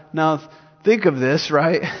 Now think of this,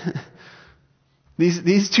 right?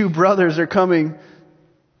 These two brothers are coming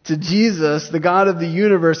to Jesus, the God of the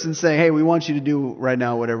universe, and saying, "Hey, we want you to do right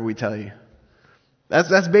now whatever we tell you."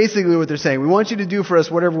 That's basically what they're saying. "We want you to do for us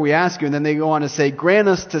whatever we ask you." And then they go on to say, "Grant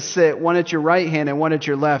us to sit, one at your right hand and one at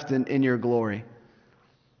your left in your glory."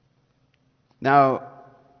 Now,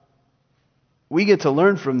 we get to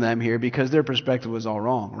learn from them here because their perspective was all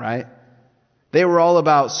wrong, right? They were all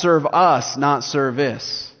about serve us, not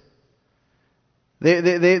service.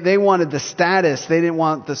 They wanted the status. They didn't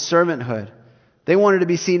want the servanthood. They wanted to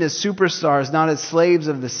be seen as superstars, not as slaves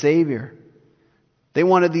of the Savior. They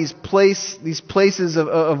wanted these places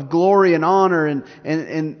of glory and honor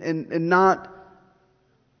and not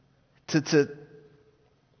to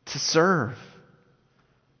serve.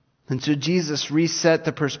 And so Jesus reset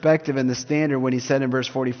the perspective and the standard when he said in verse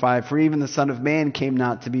 45, "For even the Son of Man came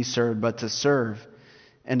not to be served, but to serve,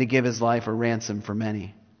 and to give his life a ransom for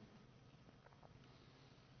many."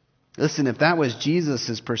 Listen, if that was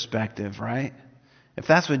Jesus' perspective, right? If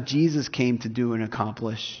that's what Jesus came to do and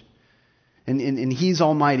accomplish, and he's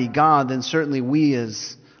Almighty God, then certainly we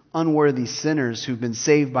as unworthy sinners who've been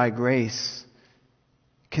saved by grace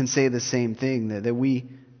can say the same thing, that we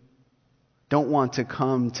don't want to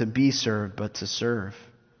come to be served, but to serve.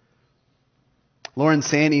 Lauren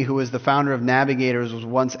Sandy, who was the founder of Navigators, was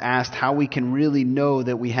once asked how we can really know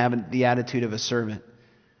that we have the attitude of a servant.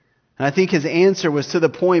 And I think his answer was to the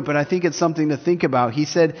point, but I think it's something to think about. He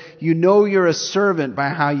said, "You know you're a servant by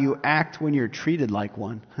how you act when you're treated like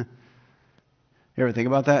one." You ever think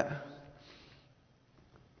about that?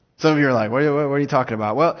 Some of you are like, what are you talking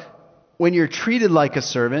about? Well, when you're treated like a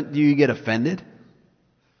servant, do you get offended?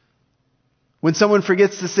 When someone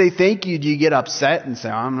forgets to say thank you, do you get upset and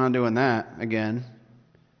say, "I'm not doing that again"?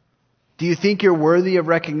 Do you think you're worthy of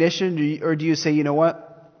recognition? Or do you say, "You know what?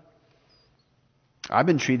 I've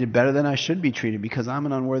been treated better than I should be treated because I'm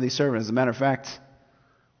an unworthy servant. As a matter of fact,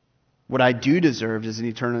 what I do deserve is an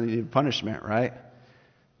eternal punishment," right?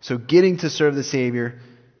 So getting to serve the Savior,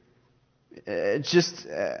 just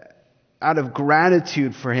out of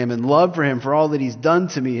gratitude for Him and love for Him for all that He's done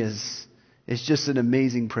to me is just an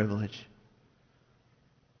amazing privilege.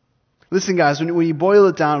 Listen, guys, when you boil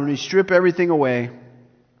it down, when you strip everything away,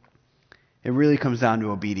 it really comes down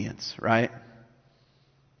to obedience, right?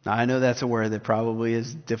 Now, I know that's a word that probably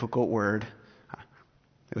is a difficult word.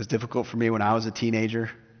 It was difficult for me when I was a teenager.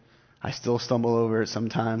 I still stumble over it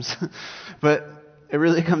sometimes. But it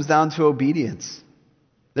really comes down to obedience.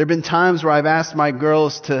 There have been times where I've asked my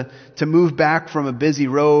girls to move back from a busy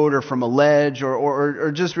road or from a ledge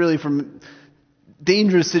or just really from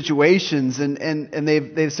dangerous situations, and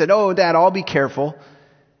they've said, "Oh, Dad, I'll be careful."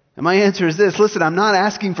 And my answer is this: listen, I'm not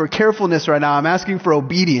asking for carefulness right now. I'm asking for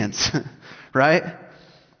obedience, right?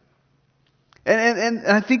 And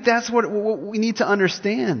I think that's what we need to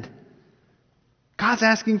understand. God's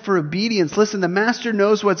asking for obedience. Listen, the Master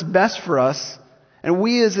knows what's best for us, and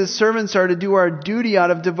we as His servants are to do our duty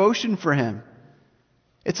out of devotion for Him.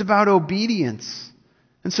 It's about obedience.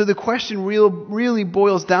 And so the question really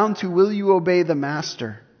boils down to, will you obey the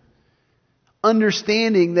Master?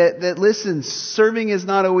 Understanding that listen, serving is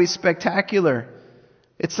not always spectacular.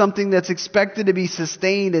 It's something that's expected to be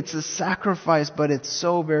sustained. It's a sacrifice, but it's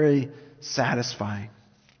so very satisfying.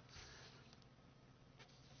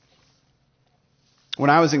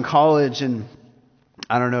 When I was in college, and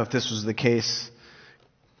I don't know if this was the case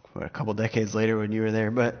a couple decades later when you were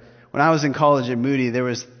there, but when I was in college at Moody, there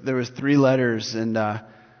was 3 letters, and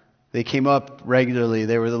they came up regularly.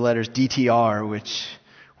 They were the letters DTR,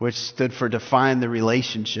 which stood for define the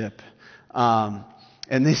relationship.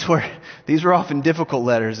 And these were often difficult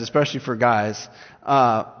letters, especially for guys.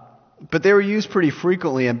 But they were used pretty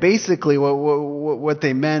frequently. And basically what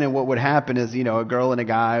they meant and what would happen is, a girl and a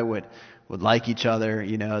guy would like each other.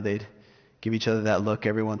 They'd give each other that look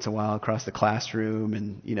every once in a while across the classroom.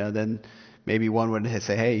 And, then maybe one would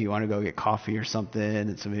say, "Hey, you want to go get coffee or something?"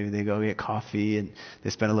 And so maybe they go get coffee and they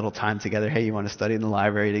spend a little time together. "Hey, you want to study in the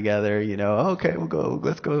library together?" "Okay,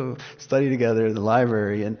 let's go study together in the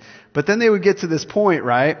library." But then they would get to this point,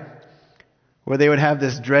 right, where they would have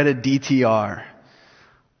this dreaded DTR.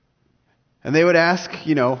 And they would ask,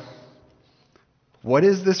 what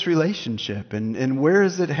is this relationship? And where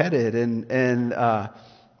is it headed? And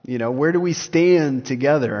where do we stand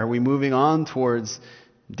together? Are we moving on towards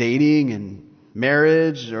dating and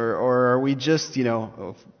marriage, or are we just,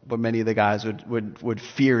 what many of the guys would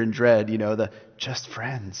fear and dread, the just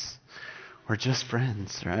friends. We're just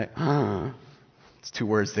friends, right? It's 2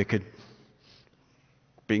 words that could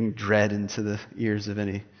bring dread into the ears of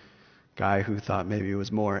any guy who thought maybe it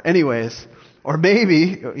was more. Anyways, or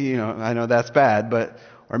maybe, I know that's bad,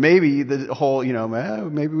 or maybe the whole,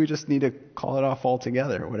 maybe we just need to call it off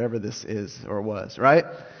altogether, whatever this is or was, right?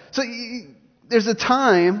 So there's a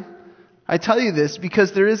time, I tell you this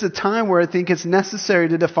because there is a time where I think it's necessary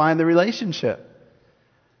to define the relationship.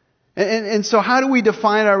 And so how do we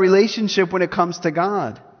define our relationship when it comes to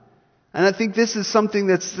God? And I think this is something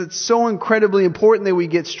that's so incredibly important that we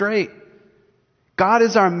get straight. God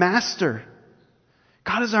is our master.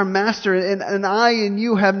 God is our master, and I and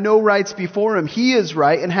you have no rights before him. He is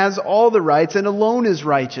right and has all the rights and alone is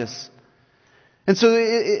righteous. And so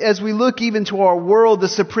as we look even to our world, the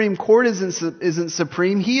Supreme Court isn't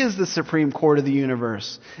supreme. He is the Supreme Court of the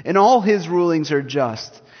universe. And all his rulings are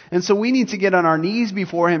just. And so we need to get on our knees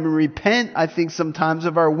before him and repent, I think, sometimes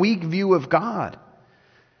of our weak view of God.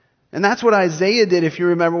 And that's what Isaiah did, if you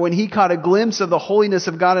remember, when he caught a glimpse of the holiness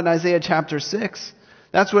of God in Isaiah chapter 6.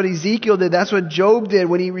 That's what Ezekiel did. That's what Job did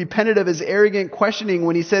when he repented of his arrogant questioning,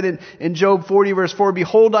 when he said in Job 40 verse 4,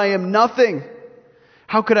 "Behold, I am nothing.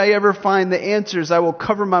 How could I ever find the answers? I will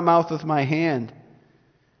cover my mouth with my hand."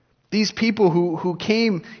 These people who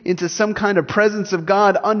came into some kind of presence of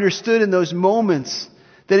God understood in those moments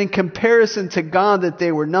that in comparison to God, that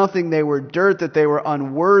they were nothing, they were dirt, that they were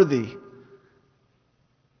unworthy.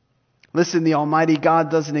 Listen, the Almighty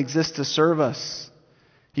God doesn't exist to serve us.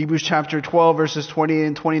 Hebrews chapter 12 verses 28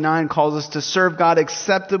 and 29 calls us to serve God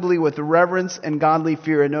acceptably with reverence and godly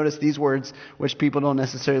fear. And notice these words, which people don't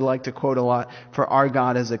necessarily like to quote a lot. For our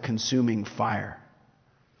God is a consuming fire.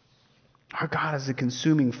 Our God is a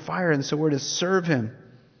consuming fire, and so we're to serve him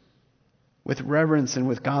with reverence and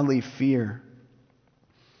with godly fear.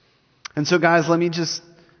 And so guys, let me just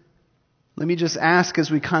ask as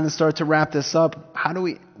we kind of start to wrap this up,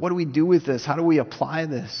 what do we do with this? How do we apply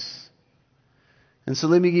this? And so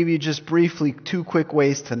let me give you just briefly 2 quick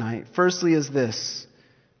ways tonight. Firstly is this,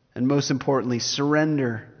 and most importantly,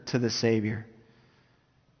 surrender to the Savior.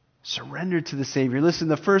 Surrender to the Savior. Listen,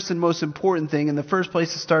 the first and most important thing, and the first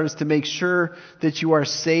place to start, is to make sure that you are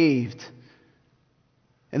saved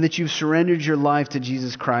and that you've surrendered your life to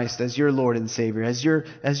Jesus Christ as your Lord and Savior, as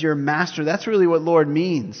your master. That's really what Lord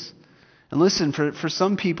means. And listen, for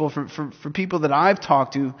some people, for people that I've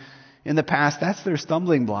talked to in the past, that's their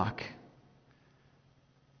stumbling block.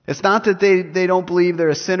 It's not that they don't believe they're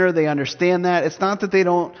a sinner. They understand that. It's not that they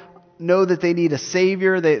don't know that they need a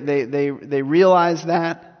Savior. They realize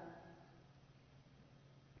that.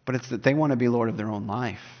 But it's that they want to be Lord of their own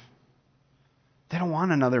life. They don't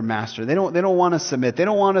want another master. They don't want to submit. They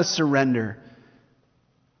don't want to surrender.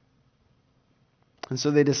 And so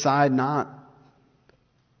they decide not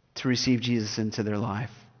to receive Jesus into their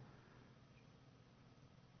life.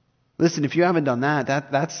 Listen, if you haven't done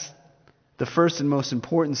that's the first and most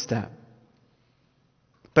important step.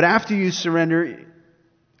 But after you surrender,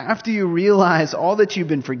 after you realize all that you've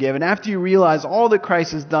been forgiven, after you realize all that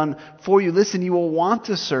Christ has done for you, listen, you will want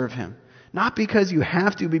to serve him. Not because you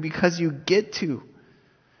have to, but because you get to.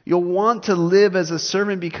 You'll want to live as a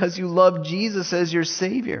servant because you love Jesus as your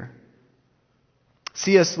Savior.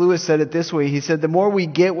 C.S. Lewis said it this way. He said, the more we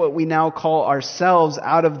get what we now call ourselves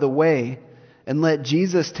out of the way and let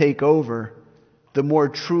Jesus take over, the more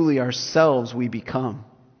truly ourselves we become.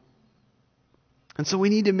 And so we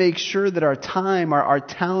need to make sure that our time, our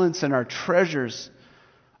talents, and our treasures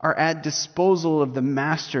are at disposal of the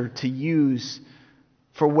Master to use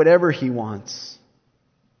for whatever he wants.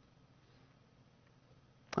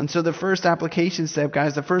 And so the first application step,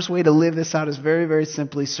 guys, the first way to live this out is very, very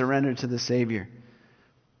simply surrender to the Savior.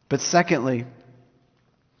 But secondly,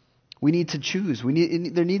 we need to choose.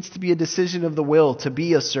 There needs to be a decision of the will to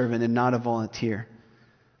be a servant and not a volunteer.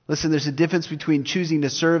 Listen, there's a difference between choosing to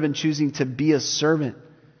serve and choosing to be a servant.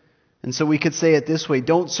 And so we could say it this way: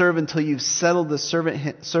 don't serve until you've settled the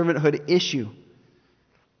servanthood issue.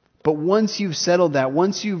 But once you've settled that,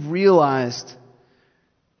 once you've realized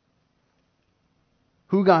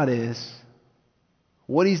who God is,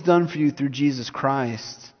 what he's done for you through Jesus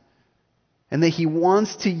Christ, and that he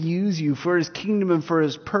wants to use you for his kingdom and for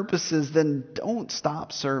his purposes, then don't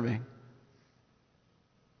stop serving.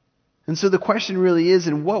 And so the question really is,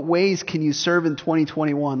 in what ways can you serve in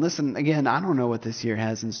 2021? Listen, again, I don't know what this year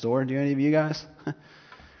has in store. Do any of you guys?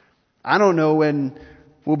 I don't know when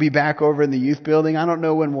we'll be back over in the youth building. I don't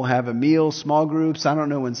know when we'll have a meal, small groups. I don't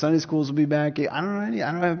know when Sunday schools will be back. I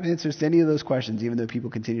don't have answers to any of those questions, even though people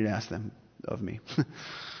continue to ask them of me.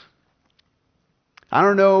 I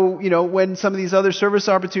don't know, when some of these other service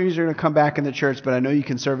opportunities are going to come back in the church, but I know you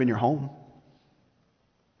can serve in your home.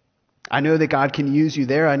 I know that God can use you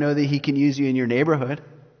there. I know that he can use you in your neighborhood.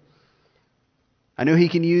 I know he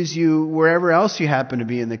can use you wherever else you happen to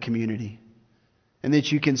be in the community. And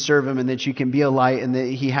that you can serve him and that you can be a light and that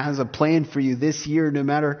he has a plan for you this year, no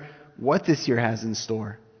matter what this year has in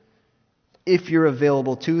store. If you're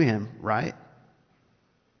available to him, right?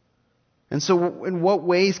 And so in what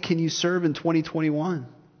ways can you serve in 2021?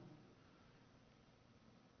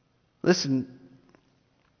 Listen,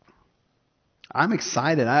 I'm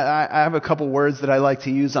excited. I have a couple words that I like to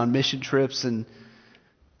use on mission trips and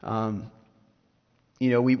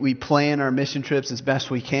we plan our mission trips as best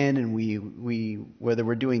we can, and we whether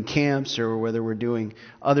we're doing camps or whether we're doing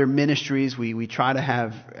other ministries, we try to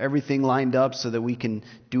have everything lined up so that we can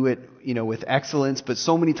do it, with excellence. But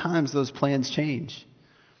so many times those plans change.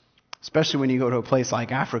 Especially when you go to a place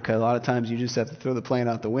like Africa, a lot of times you just have to throw the plan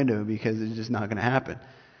out the window because it's just not going to happen.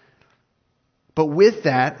 But with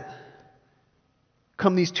that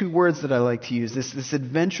come these two words that I like to use, this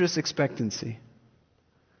adventurous expectancy.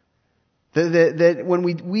 That when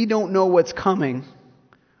we don't know what's coming,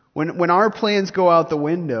 when our plans go out the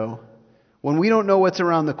window, when we don't know what's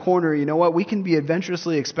around the corner, you know what? We can be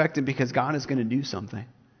adventurously expectant because God is going to do something.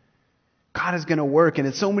 God is going to work. And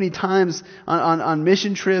it's so many times on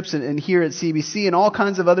mission trips and here at CBC and all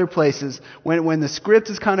kinds of other places, when the script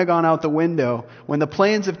has kind of gone out the window, when the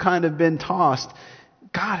plans have kind of been tossed,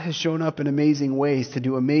 God has shown up in amazing ways to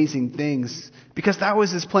do amazing things because that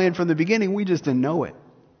was His plan from the beginning. We just didn't know it.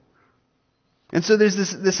 And so there's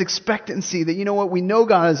this expectancy that, you know what, we know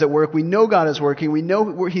God is at work, we know God is working, we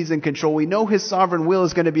know He's in control, we know His sovereign will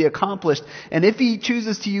is going to be accomplished. And if He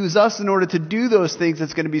chooses to use us in order to do those things,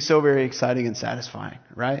 it's going to be so very exciting and satisfying,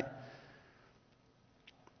 right?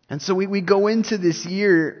 And so we go into this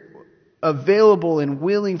year available and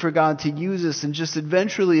willing for God to use us and just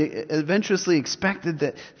eventually expected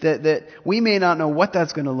that we may not know what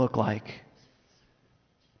that's going to look like.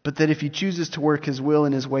 But that if He chooses to work His will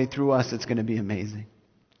and His way through us, it's going to be amazing.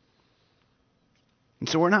 And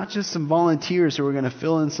so we're not just some volunteers who are going to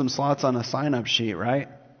fill in some slots on a sign-up sheet, right?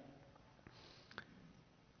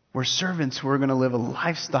 We're servants who are going to live a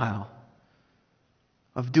lifestyle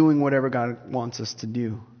of doing whatever God wants us to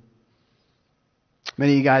do.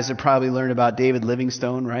 Many of you guys have probably learned about David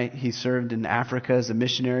Livingstone, right? He served in Africa as a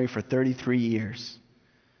missionary for 33 years.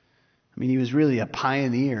 I mean, he was really a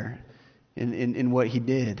pioneer in what he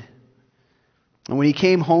did. And when he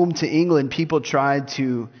came home to England, people tried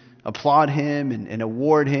to applaud him and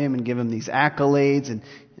award him and give him these accolades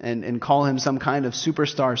and call him some kind of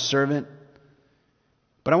superstar servant.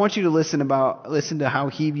 But I want you to listen to how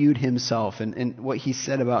he viewed himself and what he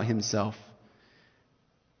said about himself.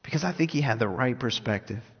 Because I think he had the right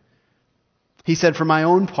perspective. He said, "For my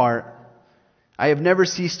own part, I have never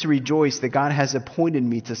ceased to rejoice that God has appointed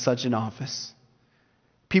me to such an office.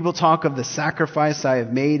 People talk of the sacrifice I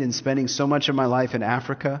have made in spending so much of my life in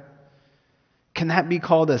Africa. Can that be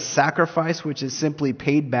called a sacrifice which is simply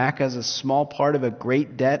paid back as a small part of a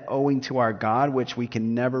great debt owing to our God, which we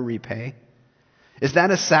can never repay? Is that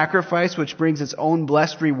a sacrifice which brings its own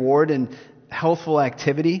blessed reward and healthful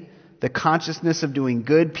activity, the consciousness of doing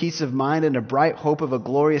good, peace of mind, and a bright hope of a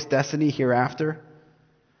glorious destiny hereafter?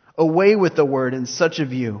 Away with the word in such a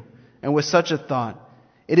view and with such a thought.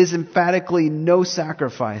 It is emphatically no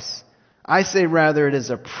sacrifice. I say rather it is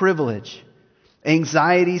a privilege.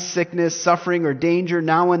 Anxiety, sickness, suffering, or danger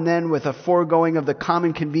now and then with a foregoing of the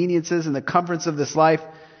common conveniences and the comforts of this life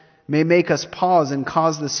may make us pause and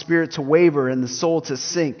cause the spirit to waver and the soul to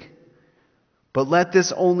sink. But let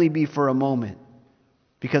this only be for a moment,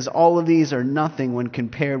 because all of these are nothing when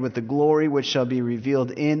compared with the glory which shall be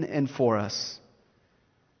revealed in and for us."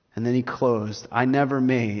 And then he closed, "I never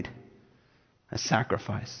made a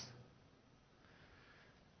sacrifice."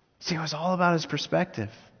 See, it was all about his perspective.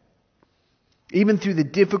 Even through the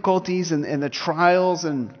difficulties and the trials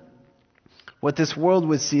and what this world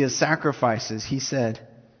would see as sacrifices, he said,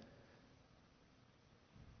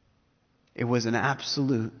 it was an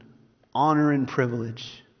absolute honor and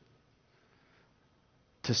privilege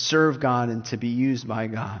to serve God and to be used by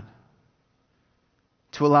God.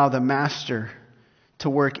 To allow the Master to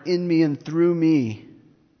work in me and through me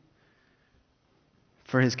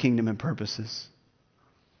for His kingdom and purposes.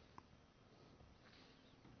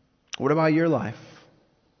 What about your life?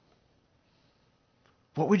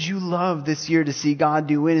 What would you love this year to see God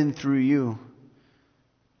do in and through you?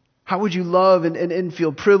 How would you love and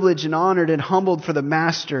feel privileged and honored and humbled for the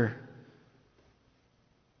Master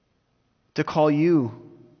to call you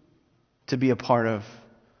to be a part of,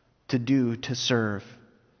 to do, to serve?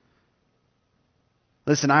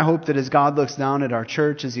 Listen, I hope that as God looks down at our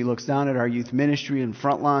church, as He looks down at our youth ministry and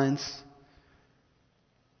Frontlines,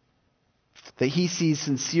 that He sees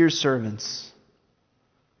sincere servants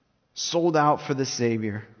sold out for the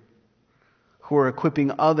Savior who are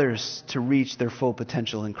equipping others to reach their full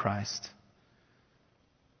potential in Christ.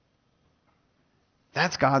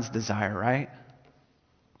 That's God's desire, right?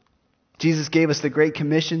 Jesus gave us the Great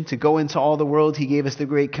Commission to go into all the world. He gave us the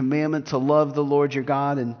Great Commandment to love the Lord your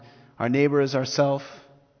God and our neighbor as ourselves.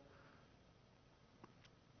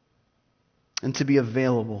 And to be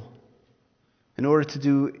available. In order to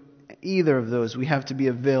do either of those, we have to be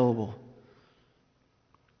available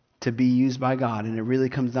to be used by God. And it really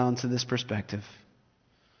comes down to this perspective,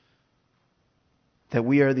 that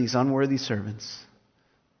we are these unworthy servants.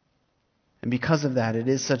 And because of that, it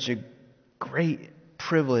is such a great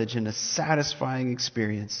privilege and a satisfying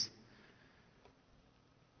experience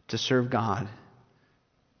to serve God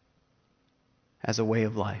as a way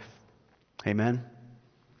of life. Amen?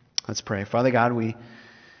 Let's pray. Father God, we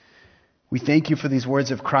thank you for these words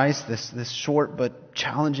of Christ, this short but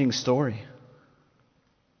challenging story.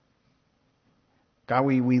 God,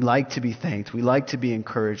 we like to be thanked. We like to be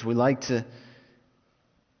encouraged. We like to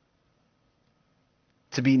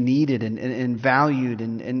be needed and valued.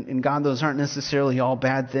 And God, those aren't necessarily all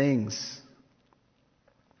bad things.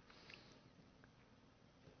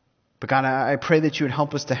 But God, I pray that you would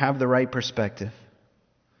help us to have the right perspective.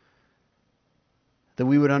 That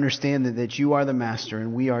we would understand that you are the master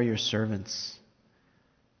and we are your servants.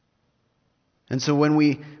 And so when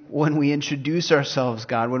we introduce ourselves,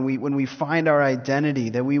 God, when we find our identity,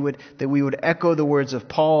 that we would echo the words of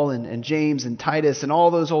Paul and James and Titus and all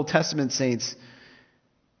those Old Testament saints.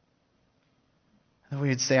 That we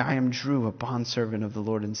would say, I am Drew, a bondservant of the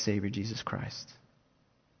Lord and Savior Jesus Christ.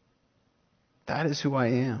 That is who I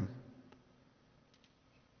am.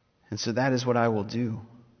 And so that is what I will do.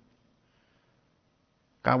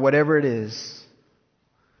 God, whatever it is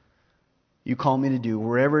you call me to do,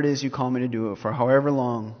 wherever it is you call me to do it, for however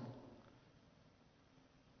long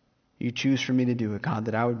you choose for me to do it, God,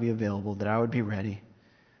 that I would be available, that I would be ready,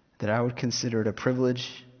 that I would consider it a privilege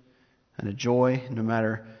and a joy, no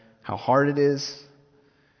matter how hard it is,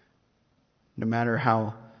 no matter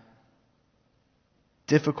how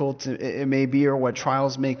difficult it may be or what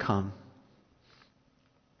trials may come.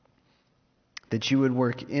 That you would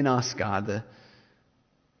work in us, God, the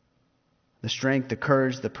strength, the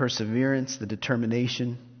courage, the perseverance, the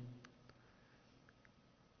determination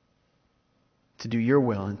to do your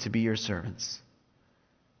will and to be your servants.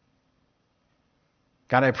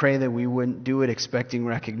 God, I pray that we wouldn't do it expecting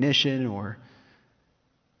recognition or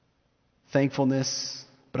thankfulness,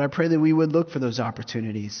 but I pray that we would look for those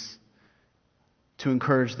opportunities to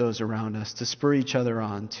encourage those around us, to spur each other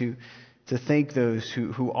on, to thank those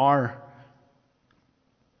who are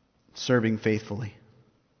serving faithfully.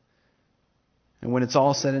 And when it's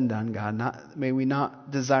all said and done, God, may we not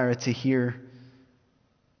desire to hear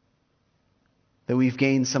that we've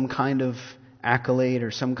gained some kind of accolade or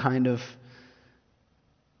some kind of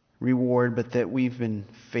reward, but that we've been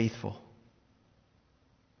faithful.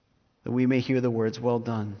 That we may hear the words, well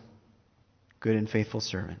done, good and faithful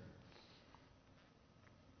servant.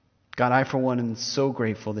 God, I for one am so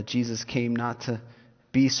grateful that Jesus came not to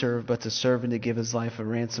be served, but to serve and to give his life a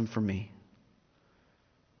ransom for me.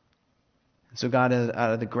 And so God, out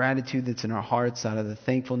of the gratitude that's in our hearts, out of the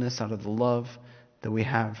thankfulness, out of the love that we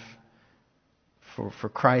have for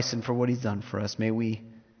Christ and for what he's done for us, may we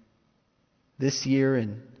this year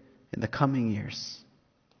and in the coming years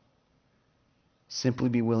simply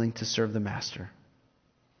be willing to serve the Master.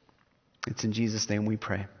 It's in Jesus' name we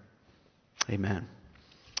pray. Amen.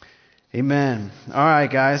 Amen. All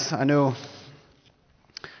right, guys. I know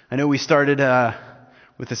we started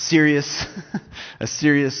with a serious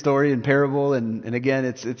story and parable, and again,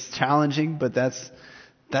 it's challenging, but that's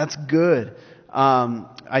good.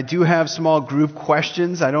 I do have small group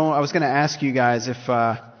questions. I was going to ask you guys if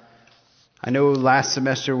I know last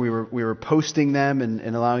semester we were posting them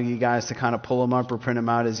and allowing you guys to kind of pull them up or print them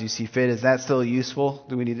out as you see fit. Is that still useful?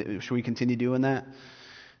 Should we continue doing that?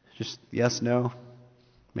 Just yes, no,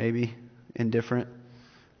 maybe, indifferent.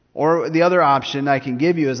 Or the other option I can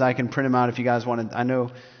give you is I can print them out if you guys want to. I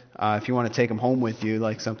know if you want to take them home with you,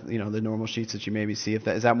 like something, the normal sheets that you maybe see.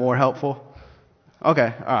 Is that more helpful?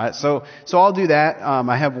 Okay, all right. So I'll do that.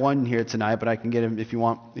 I have one here tonight, but I can get them if you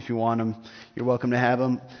want. If you want them, you're welcome to have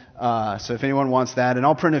them. So if anyone wants that, and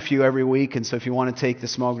I'll print a few every week. And so if you want to take the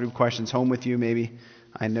small group questions home with you, maybe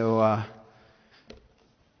maybe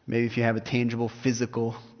if you have a tangible,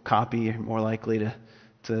 physical copy, you're more likely to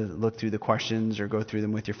look through the questions or go through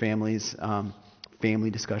them with your families,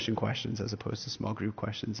 family discussion questions as opposed to small group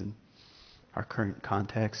questions in our current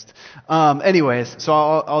context. Anyways, so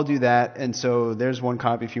I'll do that. And so there's one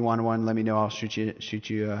copy. If you want one, let me know. I'll shoot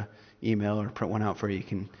you an email or print one out for you. You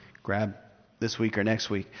can grab this week or next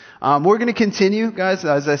week. We're going to continue, guys,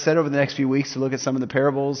 as I said, over the next few weeks to look at some of the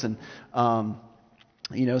parables. And,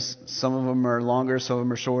 some of them are longer, some of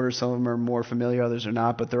them are shorter, some of them are more familiar, others are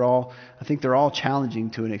not. But I think they're all challenging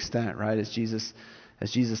to an extent, right? As Jesus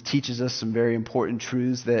teaches us some very important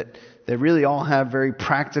truths that really all have very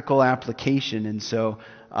practical application. And so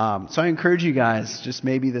I encourage you guys, just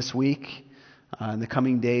maybe this week, in the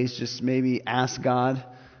coming days, just maybe ask God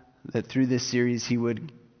that through this series He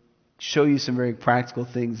would show you some very practical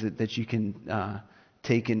things that you can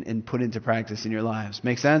take and put into practice in your lives.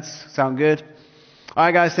 Make sense? Sound good? All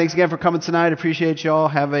right, guys. Thanks again for coming tonight. Appreciate y'all.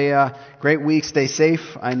 Have a great week. Stay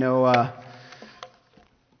safe. I know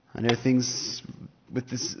things with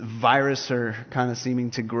this virus are kind of seeming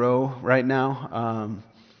to grow right now.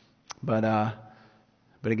 But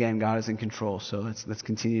again, God is in control. So let's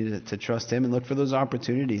continue to trust Him and look for those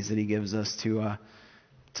opportunities that He gives us to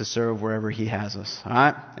serve wherever He has us. All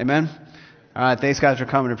right? Amen? All right. Thanks, guys, for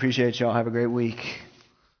coming. Appreciate y'all. Have a great week.